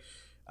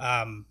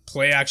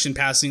 play action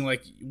passing,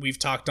 like we've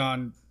talked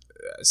on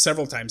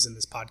several times in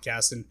this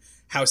podcast, and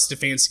how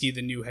Stefanski,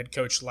 the new head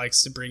coach,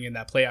 likes to bring in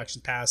that play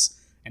action pass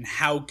and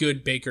how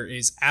good Baker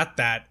is at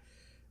that.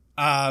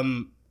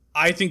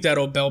 I think that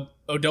Odell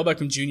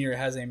Beckham Jr.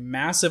 has a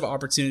massive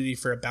opportunity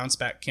for a bounce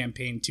back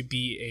campaign to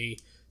be a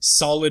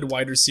solid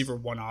wide receiver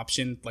 1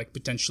 option, like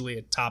potentially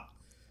a top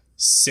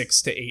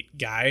 6 to 8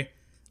 guy.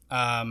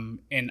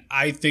 And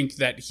I think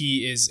that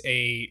he is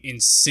in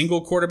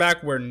single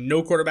quarterback where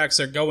no quarterbacks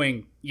are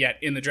going yet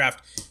in the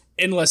draft,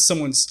 unless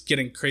someone's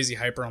getting crazy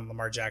hyper on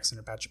Lamar Jackson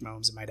or Patrick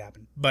Mahomes. It might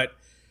happen. But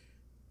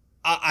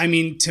I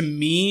mean, to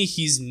me,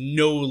 he's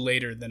no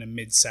later than a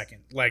mid-second.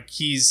 Like,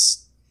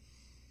 he's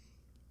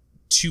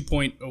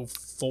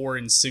 2.04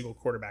 in single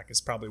quarterback is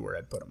probably where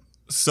I'd put him.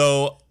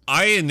 So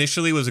I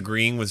initially was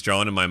agreeing with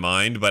John in my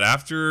mind, but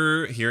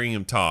after hearing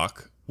him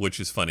talk, which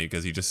is funny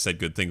because he just said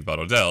good things about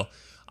Odell,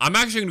 I'm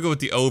actually going to go with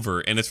the over,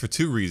 and it's for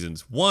 2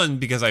 reasons. One,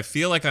 because I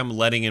feel like I'm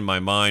letting in my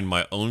mind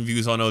my own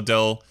views on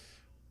Odell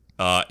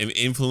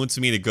influencing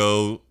me to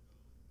go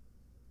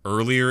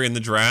earlier in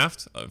the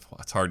draft.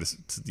 It's hard to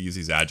use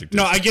these adjectives.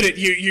 No, I get it.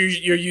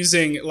 You're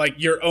using like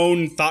your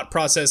own thought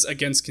process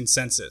against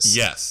consensus.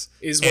 Yes,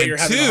 is what you're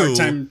having a hard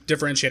time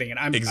differentiating, and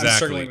I'm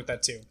struggling with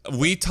that too.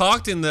 We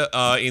talked in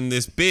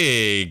this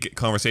big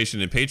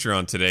conversation in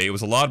Patreon today. It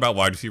was a lot about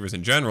wide receivers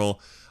in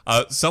general.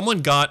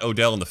 Someone got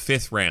Odell in the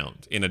 5th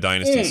round in a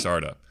Dynasty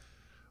startup,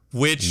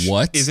 which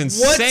is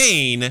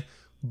insane,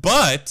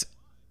 but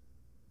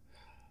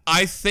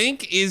I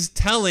think is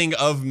telling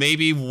of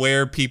maybe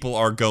where people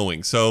are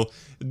going. So,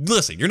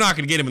 listen, you're not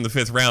going to get him in the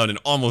 5th round in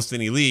almost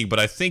any league, but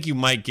I think you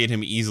might get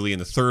him easily in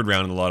the 3rd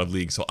round in a lot of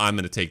leagues, so I'm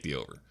going to take the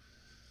over.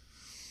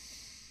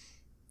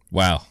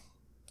 Wow.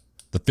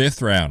 The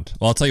 5th round.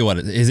 Well, I'll tell you what,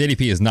 his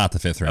ADP is not the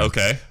 5th round.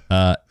 Okay.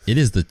 It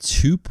is the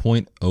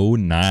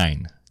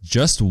 2.09.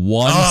 Just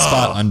one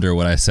spot under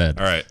what I said.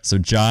 All right. So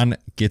John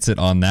gets it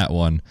on that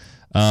one.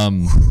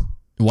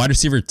 Wide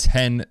receiver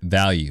 10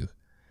 value.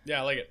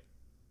 Yeah, I like it.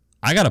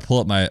 I got to pull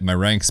up my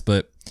ranks,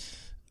 but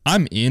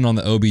I'm in on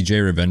the OBJ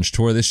revenge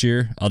tour this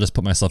year. I'll just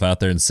put myself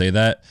out there and say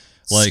that.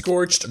 Like,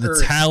 Scorched the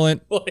earth.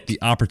 talent, the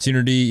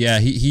opportunity. Yeah,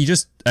 he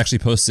just actually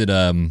posted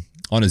on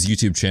his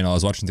YouTube channel. I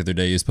was watching the other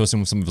day. He was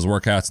posting some of his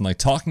workouts and like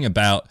talking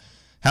about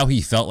how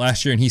he felt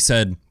last year. And he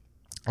said,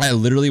 I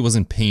literally was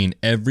in pain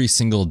every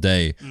single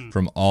day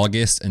from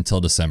August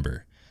until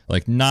December.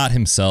 Like, not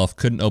himself,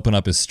 couldn't open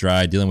up his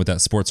stride, dealing with that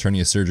sports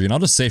hernia surgery. And I'll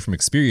just say from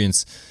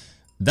experience,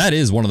 that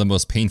is one of the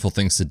most painful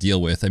things to deal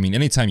with. I mean,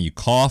 anytime you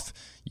cough,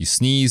 you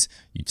sneeze,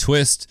 you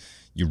twist,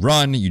 you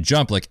run, you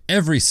jump, like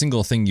every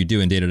single thing you do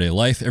in day-to-day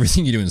life,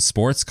 everything you do in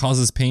sports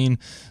causes pain.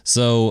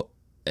 So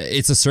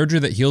it's a surgery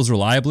that heals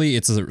reliably.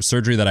 It's a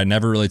surgery that I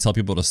never really tell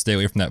people to stay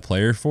away from that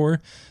player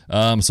for.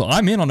 So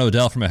I'm in on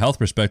Odell from a health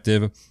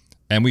perspective.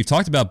 And we've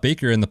talked about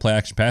Baker in the play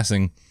action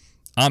passing.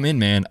 I'm in,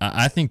 man.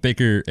 I think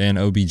Baker and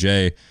OBJ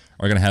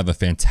are going to have a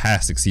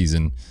fantastic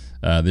season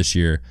this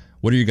year.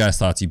 What are your guys'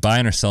 thoughts? You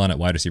buying or selling at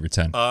wide receiver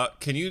 10?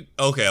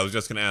 Okay, I was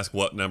just going to ask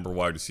what number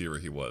wide receiver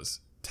he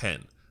was.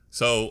 10.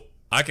 So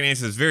I can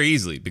answer this very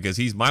easily because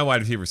he's my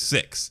wide receiver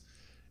 6,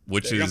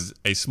 which is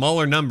a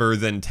smaller number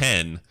than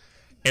 10.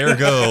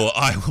 Ergo,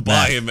 I will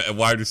buy him at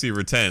wide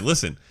receiver 10.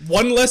 Listen.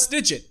 One less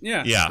digit.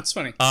 Yeah. It's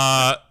funny.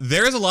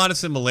 There is a lot of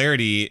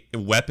similarity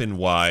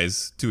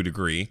weapon-wise, to a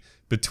degree,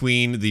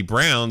 between the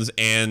Browns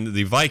and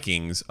the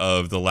Vikings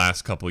of the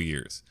last couple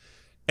years.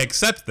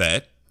 Except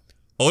that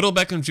Odell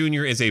Beckham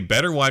Jr. is a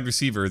better wide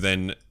receiver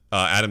than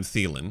Adam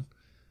Thielen.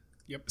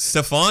 Yep.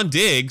 Stephon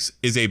Diggs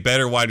is a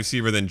better wide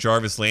receiver than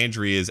Jarvis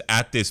Landry is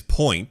at this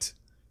point,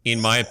 in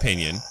my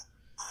opinion.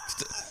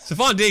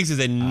 Stephon Diggs is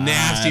a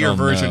nastier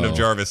version of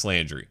Jarvis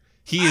Landry.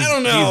 He's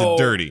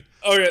dirty.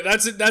 Okay,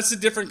 that's a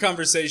different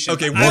conversation.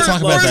 Okay, we'll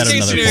talk about that in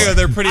another scenario.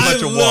 They're pretty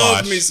much a wash. I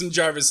love me some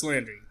Jarvis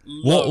Landry.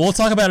 We'll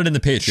talk about it in the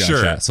Patreon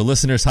chat. So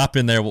listeners, hop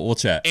in there. We'll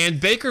chat. And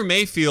Baker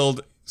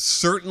Mayfield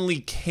certainly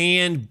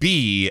can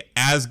be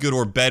as good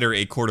or better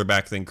a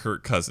quarterback than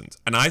Kirk Cousins.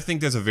 And I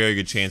think there's a very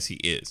good chance he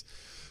is.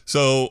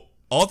 So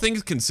all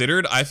things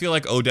considered, I feel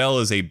like Odell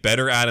is a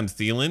better Adam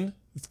Thielen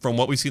from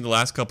what we've seen the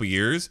last couple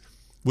years,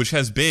 which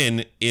has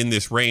been in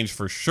this range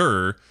for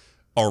sure.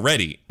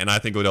 already, and I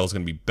think Odell's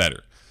going to be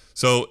better.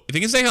 So if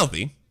he can stay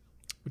healthy,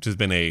 which has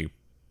been a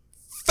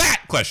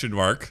fat question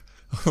mark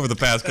over the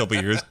past couple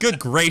of years. Good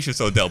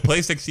gracious, Odell.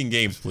 Play 16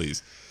 games,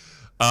 please.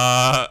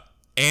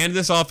 And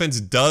this offense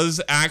does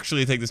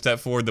actually take the step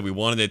forward that we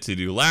wanted it to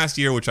do last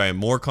year, which I am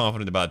more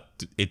confident about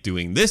it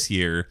doing this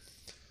year,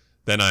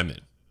 then I'm in.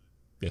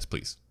 Yes,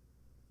 please.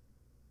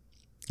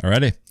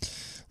 Alrighty.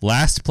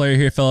 Last player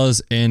here,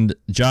 fellas, and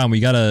John, we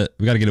gotta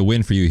get a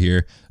win for you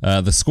here.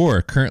 The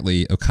score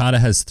currently, Okada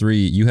has 3,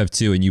 you have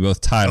 2, and you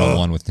both tied on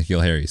 1 with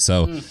N'Keal Harry.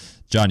 So,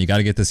 John, you got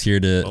to get this here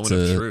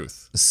to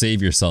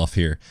save yourself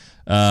here.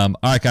 All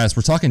right, guys,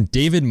 we're talking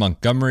David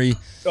Montgomery.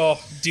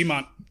 Oh,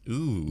 D-Mont.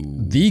 Ooh.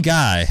 The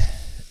guy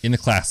in the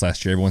class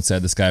last year. Everyone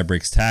said this guy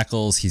breaks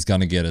tackles. He's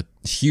going to get a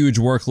huge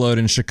workload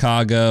in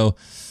Chicago.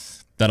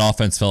 That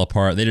offense fell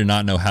apart. They did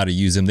not know how to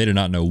use him. They did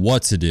not know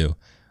what to do.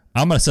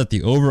 I'm going to set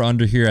the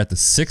over-under here at the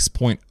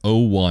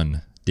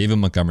 6.01. David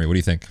Montgomery, what do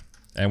you think?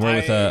 And we're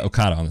with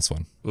Okada on this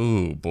one.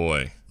 Ooh,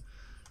 boy.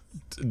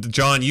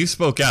 John, you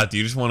spoke out. Do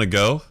you just want to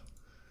go?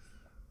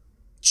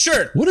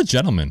 Sure. What a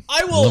gentleman.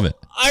 I will. Love it.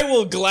 I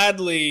will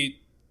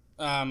gladly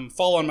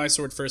fall on my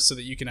sword first so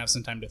that you can have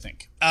some time to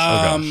think.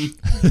 Oh,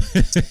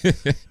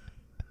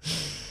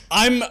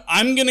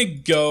 I'm gonna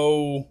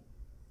go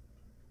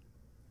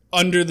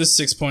under the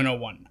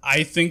 6.01.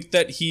 I think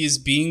that he is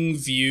being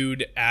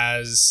viewed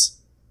as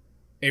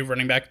a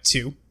running back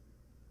 2,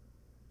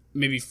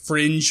 maybe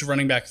fringe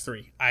running back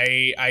 3.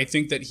 I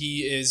think that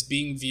he is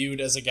being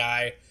viewed as a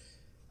guy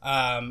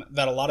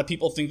that a lot of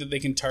people think that they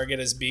can target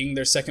as being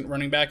their second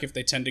running back if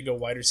they tend to go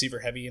wide receiver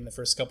heavy in the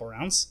first couple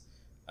rounds.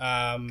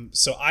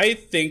 So I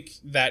think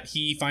that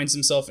he finds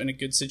himself in a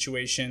good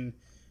situation.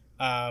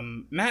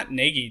 Matt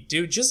Nagy,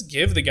 dude, just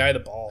give the guy the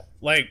ball.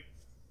 Like,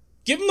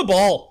 give him the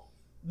ball.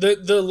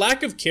 The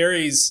lack of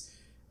carries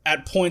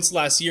at points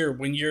last year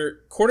when your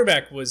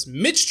quarterback was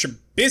Mitch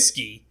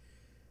Trubisky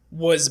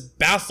was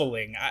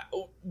baffling.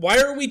 Why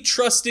are we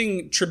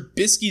trusting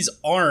Trubisky's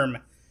arm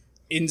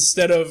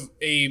instead of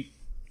a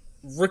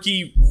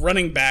rookie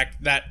running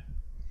back that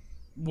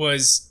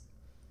was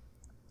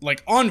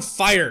like on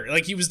fire?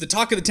 Like, he was the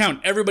talk of the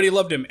town. Everybody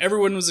loved him.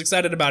 Everyone was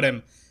excited about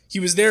him. He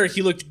was there.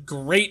 He looked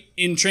great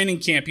in training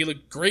camp. He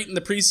looked great in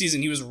the preseason.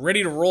 He was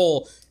ready to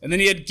roll. And then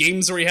he had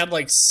games where he had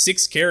like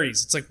 6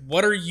 carries. It's like,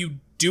 what are you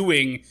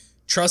doing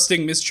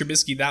trusting Miss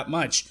Trubisky that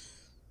much?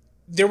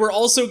 There were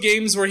also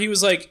games where he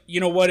was like, you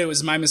know what? It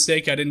was my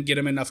mistake. I didn't get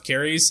him enough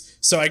carries.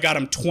 So I got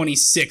him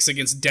 26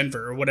 against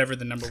Denver or whatever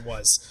the number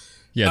was.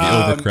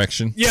 Yeah, the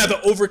overcorrection. Yeah, the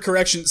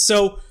overcorrection.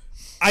 So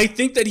I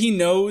think that he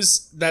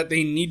knows that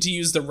they need to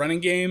use the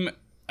running game.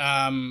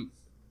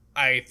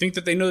 I think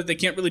that they know that they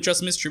can't really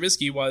trust Mitch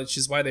Trubisky, which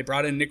is why they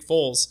brought in Nick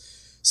Foles.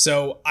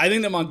 So I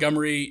think that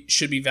Montgomery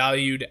should be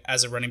valued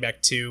as a running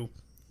back 2.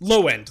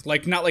 Low end,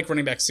 like not like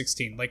running back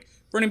 16, like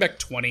running back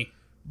 20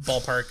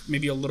 ballpark,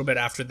 maybe a little bit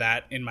after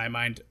that in my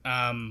mind.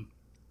 I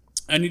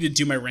need to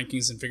do my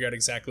rankings and figure out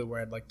exactly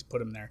where I'd like to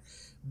put him there.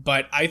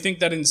 But I think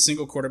that in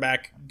single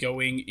quarterback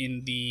going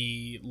in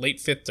the late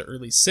 5th to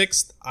early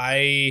 6th,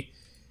 I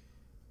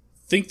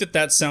think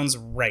that sounds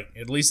right.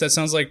 At least that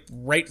sounds like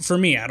right for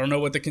me. I don't know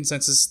what the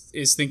consensus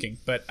is thinking,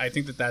 but I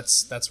think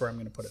that's where I'm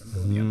going to put it.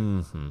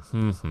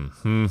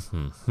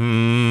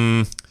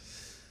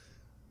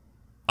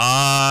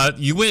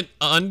 You went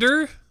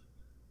under?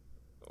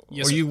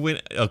 Yes, or you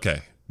went...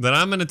 Okay. Then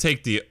I'm going to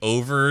take the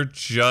over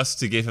just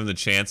to give him the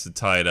chance to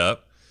tie it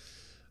up.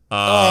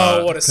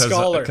 What a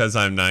scholar. Because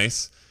I'm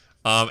nice.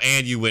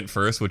 And you went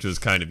first, which was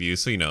kind of you,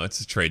 so,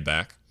 it's a trade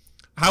back.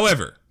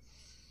 However,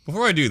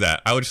 before I do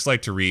that, I would just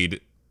like to read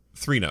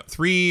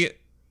 3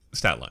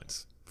 stat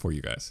lines for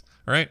you guys.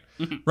 All right?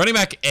 Running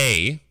back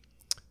A,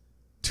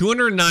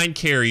 209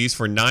 carries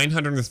for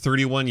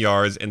 931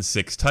 yards and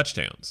 6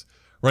 touchdowns.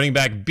 Running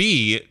back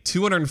B,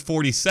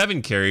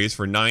 247 carries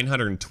for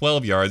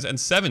 912 yards and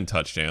 7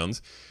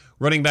 touchdowns.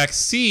 Running back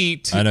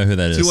C, I know who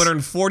that is.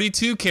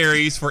 242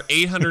 carries for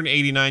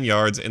 889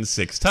 yards and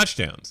 6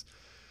 touchdowns.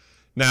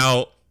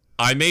 Now,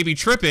 I may be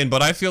tripping,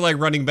 but I feel like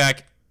running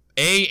back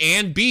A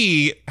and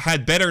B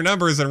had better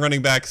numbers than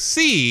running back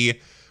C.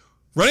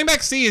 Running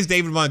back C is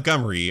David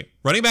Montgomery.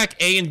 Running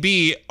back A and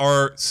B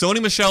are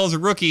Sony Michel as a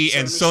rookie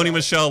and Sony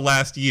Michel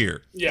last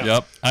year. Yeah.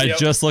 Yep. I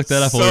just looked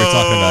that up while we were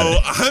talking about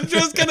it. I'm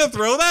just going to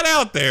throw that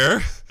out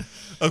there.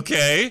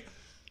 Okay.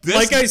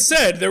 Like I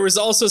said, there was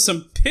also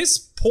some piss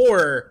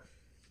poor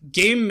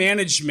game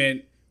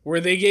management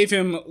where they gave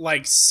him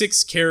like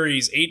 6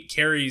 carries, 8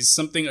 carries,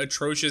 something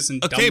atrocious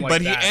and dumb like that. Okay,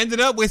 but he ended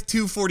up with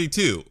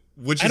 242.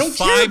 Which is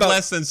 5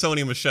 less than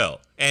Sony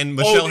Michel. And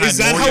Michel had more yards. Is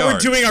that how we're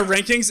doing our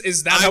rankings?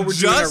 Is that how we're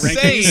doing our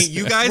rankings? Saying,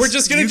 you guys, we're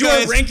just going to do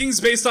our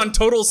rankings based on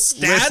total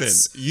stats?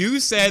 Listen,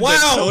 you said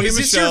that Sony is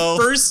this Michel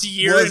your first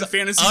year in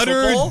fantasy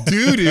football?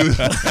 Doo-doo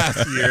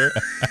last year.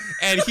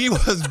 And he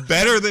was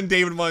better than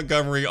David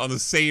Montgomery on the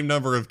same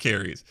number of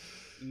carries.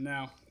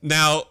 No.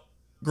 Now,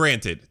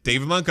 granted,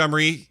 David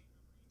Montgomery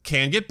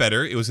can get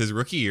better. It was his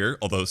rookie year,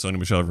 although Sony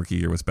Michel's rookie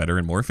year was better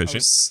and more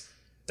efficient.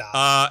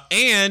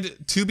 And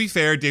to be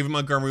fair, David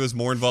Montgomery was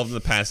more involved in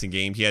the passing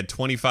game. He had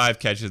 25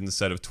 catches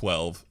instead of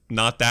 12.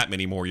 Not that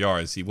many more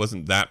yards. He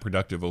wasn't that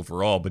productive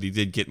overall, but he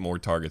did get more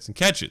targets and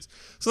catches.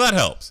 So that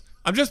helps.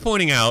 I'm just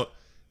pointing out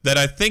that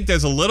I think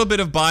there's a little bit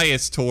of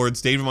bias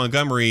towards David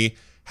Montgomery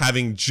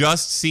having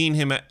just seen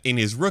him in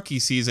his rookie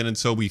season, and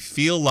so we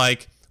feel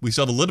like we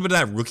still have a little bit of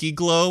that rookie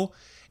glow,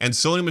 and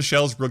Sony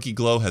Michel's rookie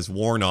glow has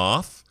worn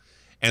off,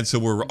 and so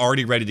we're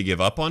already ready to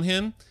give up on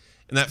him.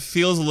 And that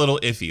feels a little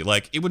iffy.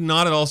 Like, it would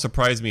not at all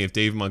surprise me if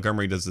David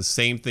Montgomery does the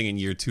same thing in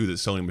year 2 that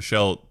Sony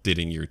Michel did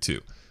in year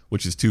 2,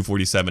 which is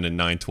 247 and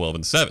 9, 12,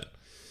 and 7.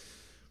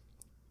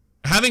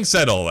 Having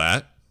said all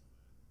that,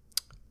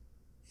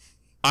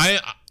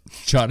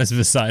 John is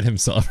beside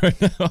himself right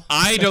now.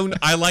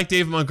 I like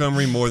David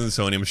Montgomery more than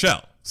Sony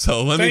Michel.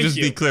 So let me just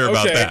be clear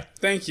about that.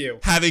 Thank you.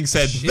 Having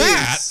said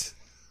that,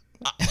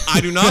 I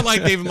do not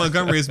like David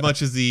Montgomery as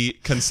much as the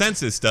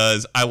consensus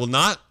does. I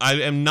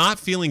am not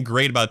feeling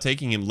great about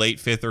taking him late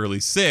 5th, early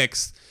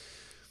 6th,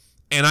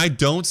 and I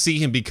don't see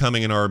him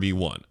becoming an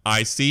RB1.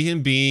 I see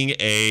him being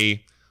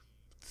a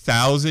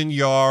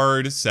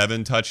 1,000-yard,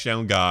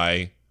 7-touchdown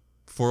guy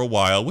for a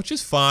while, which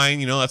is fine.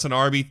 You know, that's a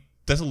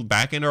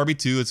back-end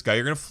RB2. It's a guy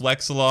you're going to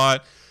flex a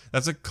lot.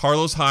 That's a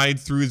Carlos Hyde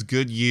through his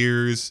good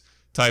years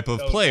type of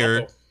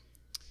player.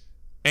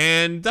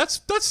 And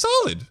that's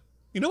solid.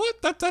 You know what?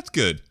 That's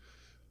good.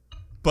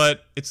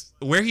 But it's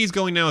where he's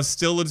going now is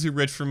still a little too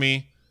rich for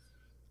me.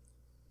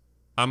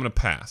 I'm going to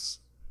pass.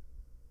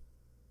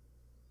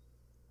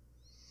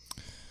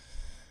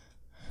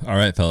 All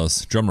right,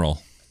 fellas. Drum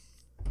roll.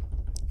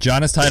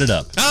 John has tied it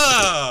up.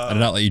 I did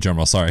not let you drum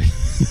roll. Sorry.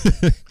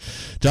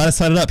 John has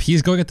tied it up.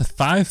 He's going at the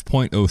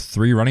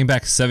 5.03, running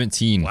back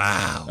 17.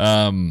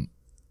 Wow.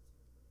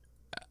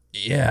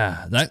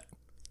 Yeah,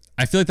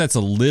 I feel like that's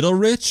a little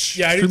rich.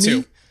 Yeah, I do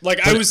too. Like,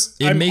 I'm on him,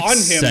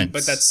 sense.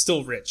 but that's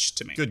still rich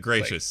to me. Good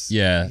gracious.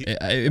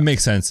 It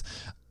makes sense.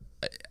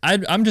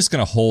 I'm just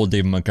going to hold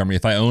David Montgomery.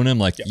 If I own him,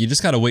 you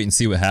just got to wait and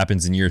see what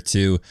happens in year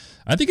 2.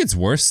 I think it's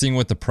worth seeing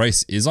what the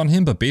price is on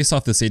him, but based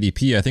off this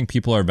ADP, I think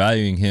people are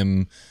valuing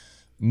him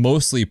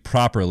mostly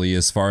properly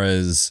as far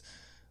as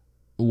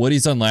what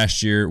he's done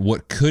last year,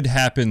 what could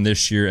happen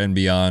this year and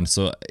beyond.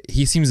 So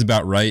he seems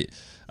about right.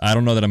 I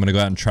don't know that I'm going to go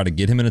out and try to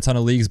get him in a ton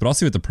of leagues, but I'll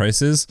see what the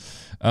price is.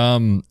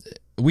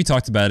 We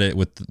talked about it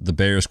with the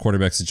Bears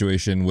quarterback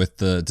situation, with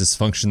the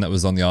dysfunction that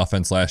was on the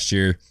offense last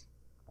year.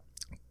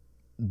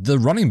 The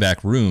running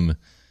back room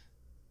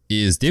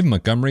is David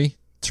Montgomery,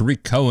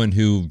 Tariq Cohen,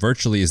 who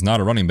virtually is not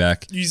a running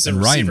back,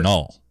 and Ryan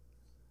Nall.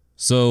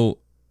 So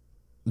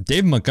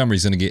David Montgomery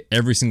is going to get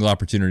every single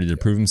opportunity to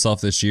prove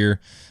himself this year.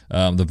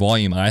 The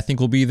volume, I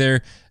think, will be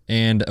there.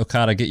 And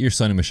Okada, get your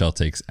Sony Michel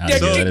takes out of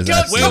here.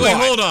 That is wait,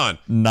 hold on.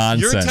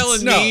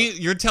 Nonsense.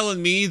 You're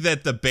telling me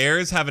that the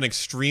Bears have an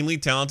extremely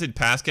talented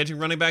pass catching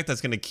running back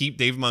that's going to keep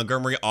David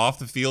Montgomery off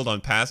the field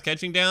on pass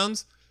catching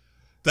downs?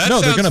 They're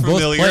going to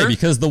both play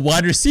because the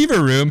wide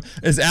receiver room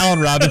is Allen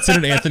Robinson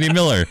and Anthony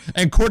Miller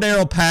and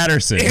Cordero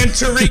Patterson. And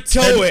Tariq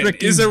Cohen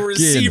is a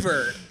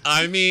receiver.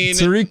 I mean,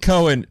 Tariq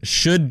Cohen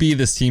should be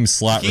this team's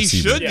slot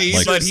receiver. He should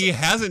be, but he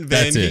hasn't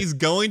been. He's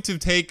going to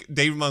take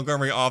David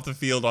Montgomery off the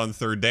field on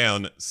 3rd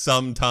down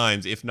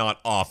sometimes, if not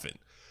often.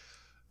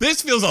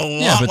 This feels a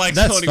lot like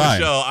Sony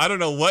Michel. I don't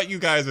know what you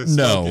guys are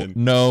smoking.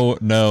 No.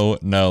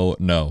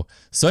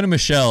 Sony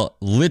Michel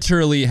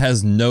literally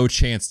has no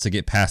chance to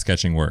get pass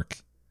catching work.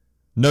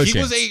 No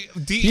chance.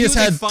 He has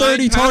had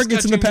 30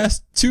 targets in the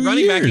past 2 years.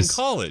 Running back in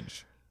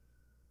college.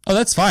 Oh,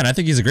 that's fine. I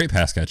think he's a great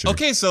pass catcher.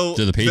 Okay, so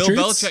Bill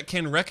Belichick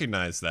can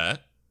recognize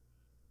that.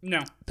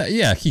 No.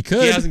 Yeah, he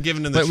could. He hasn't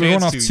given him the chance to. But we're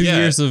going off 2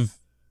 years of...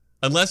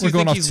 Unless you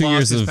think he's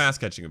lost his pass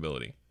catching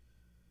ability.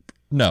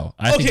 No,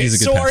 I think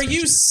he's a good pass catcher. So are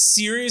you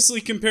seriously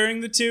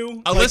comparing the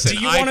two? Listen,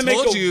 do you want to make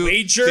a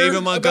wager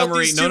David Montgomery, about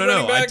these two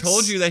running backs? I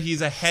told you that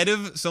he's ahead of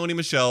Sony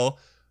Michel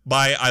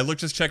by,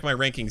 just checked my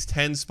rankings,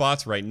 10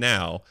 spots right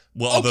now.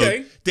 Well,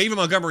 although David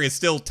Montgomery is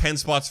still 10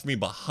 spots for me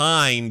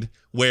behind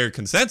where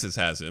consensus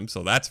has him,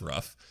 so that's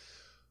rough.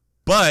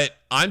 But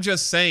I'm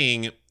just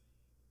saying,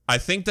 I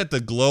think that the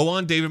glow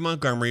on David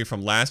Montgomery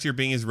from last year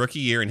being his rookie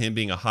year and him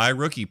being a high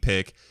rookie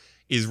pick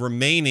is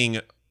remaining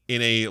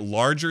in a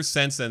larger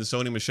sense than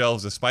Sony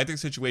Michel's, despite their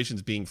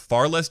situations being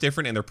far less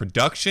different and their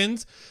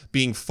productions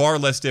being far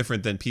less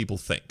different than people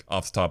think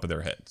off the top of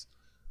their heads.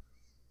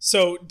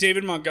 So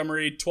David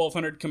Montgomery,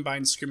 1,200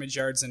 combined scrimmage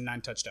yards and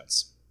 9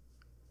 touchdowns.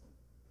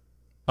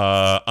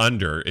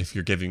 Under. If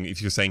you're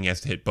saying he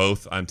has to hit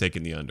both, I'm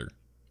taking the under.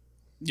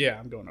 Yeah,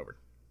 I'm going over.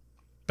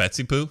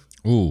 Betsy Poo?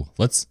 Ooh,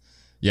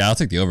 I'll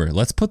take the over.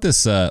 Let's put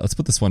this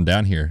one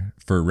down here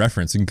for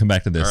reference. We can come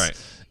back to this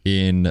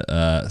in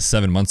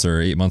 7 months or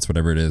 8 months,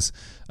 whatever it is.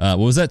 What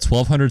was that?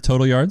 1,200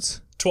 total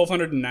yards?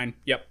 1,209.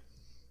 Yep.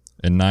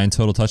 And 9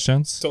 total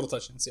touchdowns? Total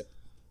touchdowns, yep.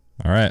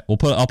 All right. I'll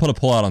put a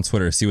poll out on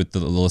Twitter, see what the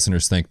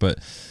listeners think.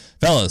 But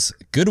fellas,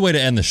 good way to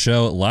end the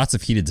show. Lots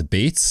of heated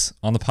debates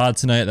on the pod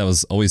tonight. That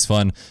was always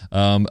fun.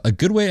 A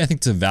good way, I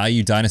think, to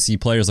value Dynasty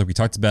players, like we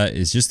talked about,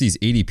 is just these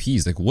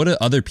ADPs. Like, what do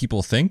other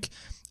people think?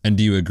 And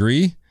do you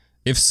agree?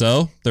 If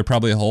so, they're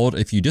probably a hold.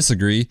 If you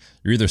disagree,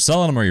 you're either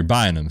selling them or you're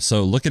buying them.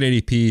 So look at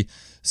ADP,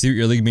 see what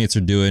your league mates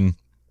are doing.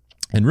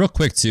 And real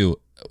quick too,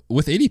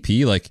 with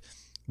ADP, like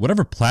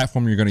whatever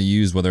platform you're going to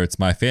use, whether it's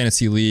My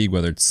Fantasy League,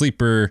 whether it's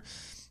Sleeper,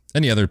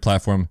 any other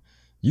platform,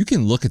 you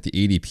can look at the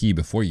ADP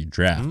before you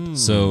draft.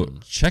 So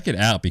check it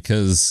out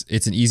because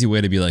it's an easy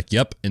way to be like,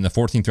 yep, in the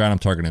 14th round, I'm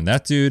targeting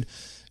that dude.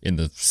 In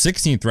the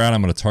 16th round,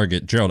 I'm going to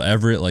target Gerald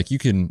Everett. Like you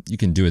can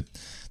do it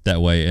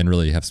that way and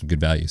really have some good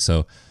value.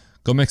 So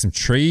go make some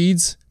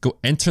trades. Go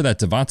enter that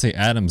Davante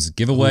Adams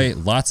giveaway.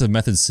 Lots of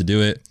methods to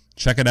do it.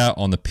 Check it out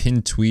on the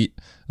pinned tweet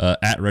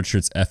at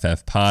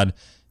RedshirtsFFPod.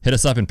 Hit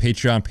us up in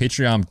Patreon.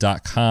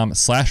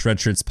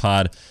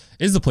 Patreon.com/RedshirtsPod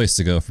is the place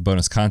to go for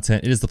bonus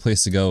content. It is the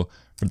place to go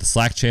for the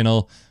Slack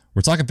channel.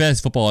 We're talking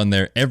fantasy football in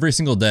there every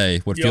single day,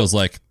 what feels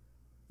like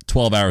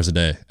 12 hours a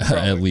day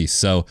at least.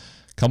 So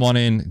come on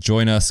in,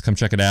 join us, come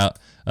check it out.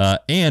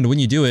 And when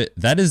you do it,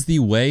 that is the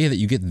way that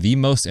you get the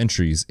most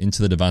entries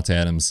into the Davante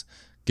Adams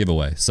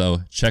giveaway.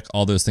 So check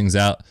all those things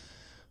out.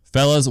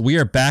 Fellas, we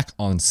are back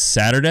on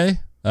Saturday.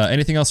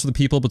 Anything else for the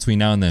people between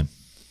now and then?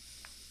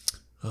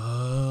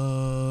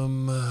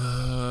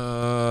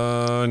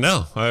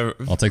 No.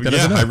 I'll take that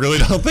as a no. I really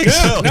don't think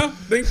so. No,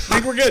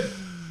 think we're good.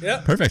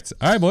 Yeah. Perfect.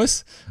 All right,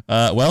 boys.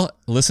 Well,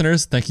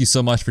 listeners, thank you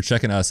so much for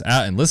checking us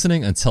out and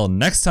listening. Until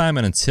next time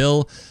and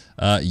until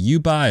you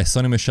buy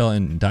Sonny Michel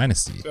in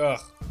Dynasty,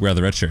 wear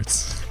the red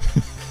shirts.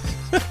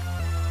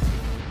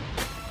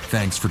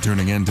 Thanks for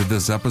tuning in to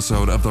this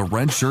episode of the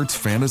Red Shirts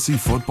Fantasy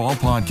Football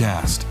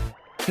Podcast.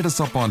 Hit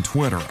us up on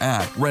Twitter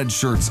at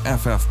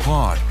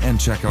RedShirtsFFPod and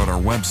check out our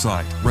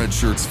website,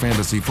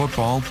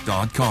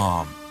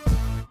 redshirtsfantasyfootball.com.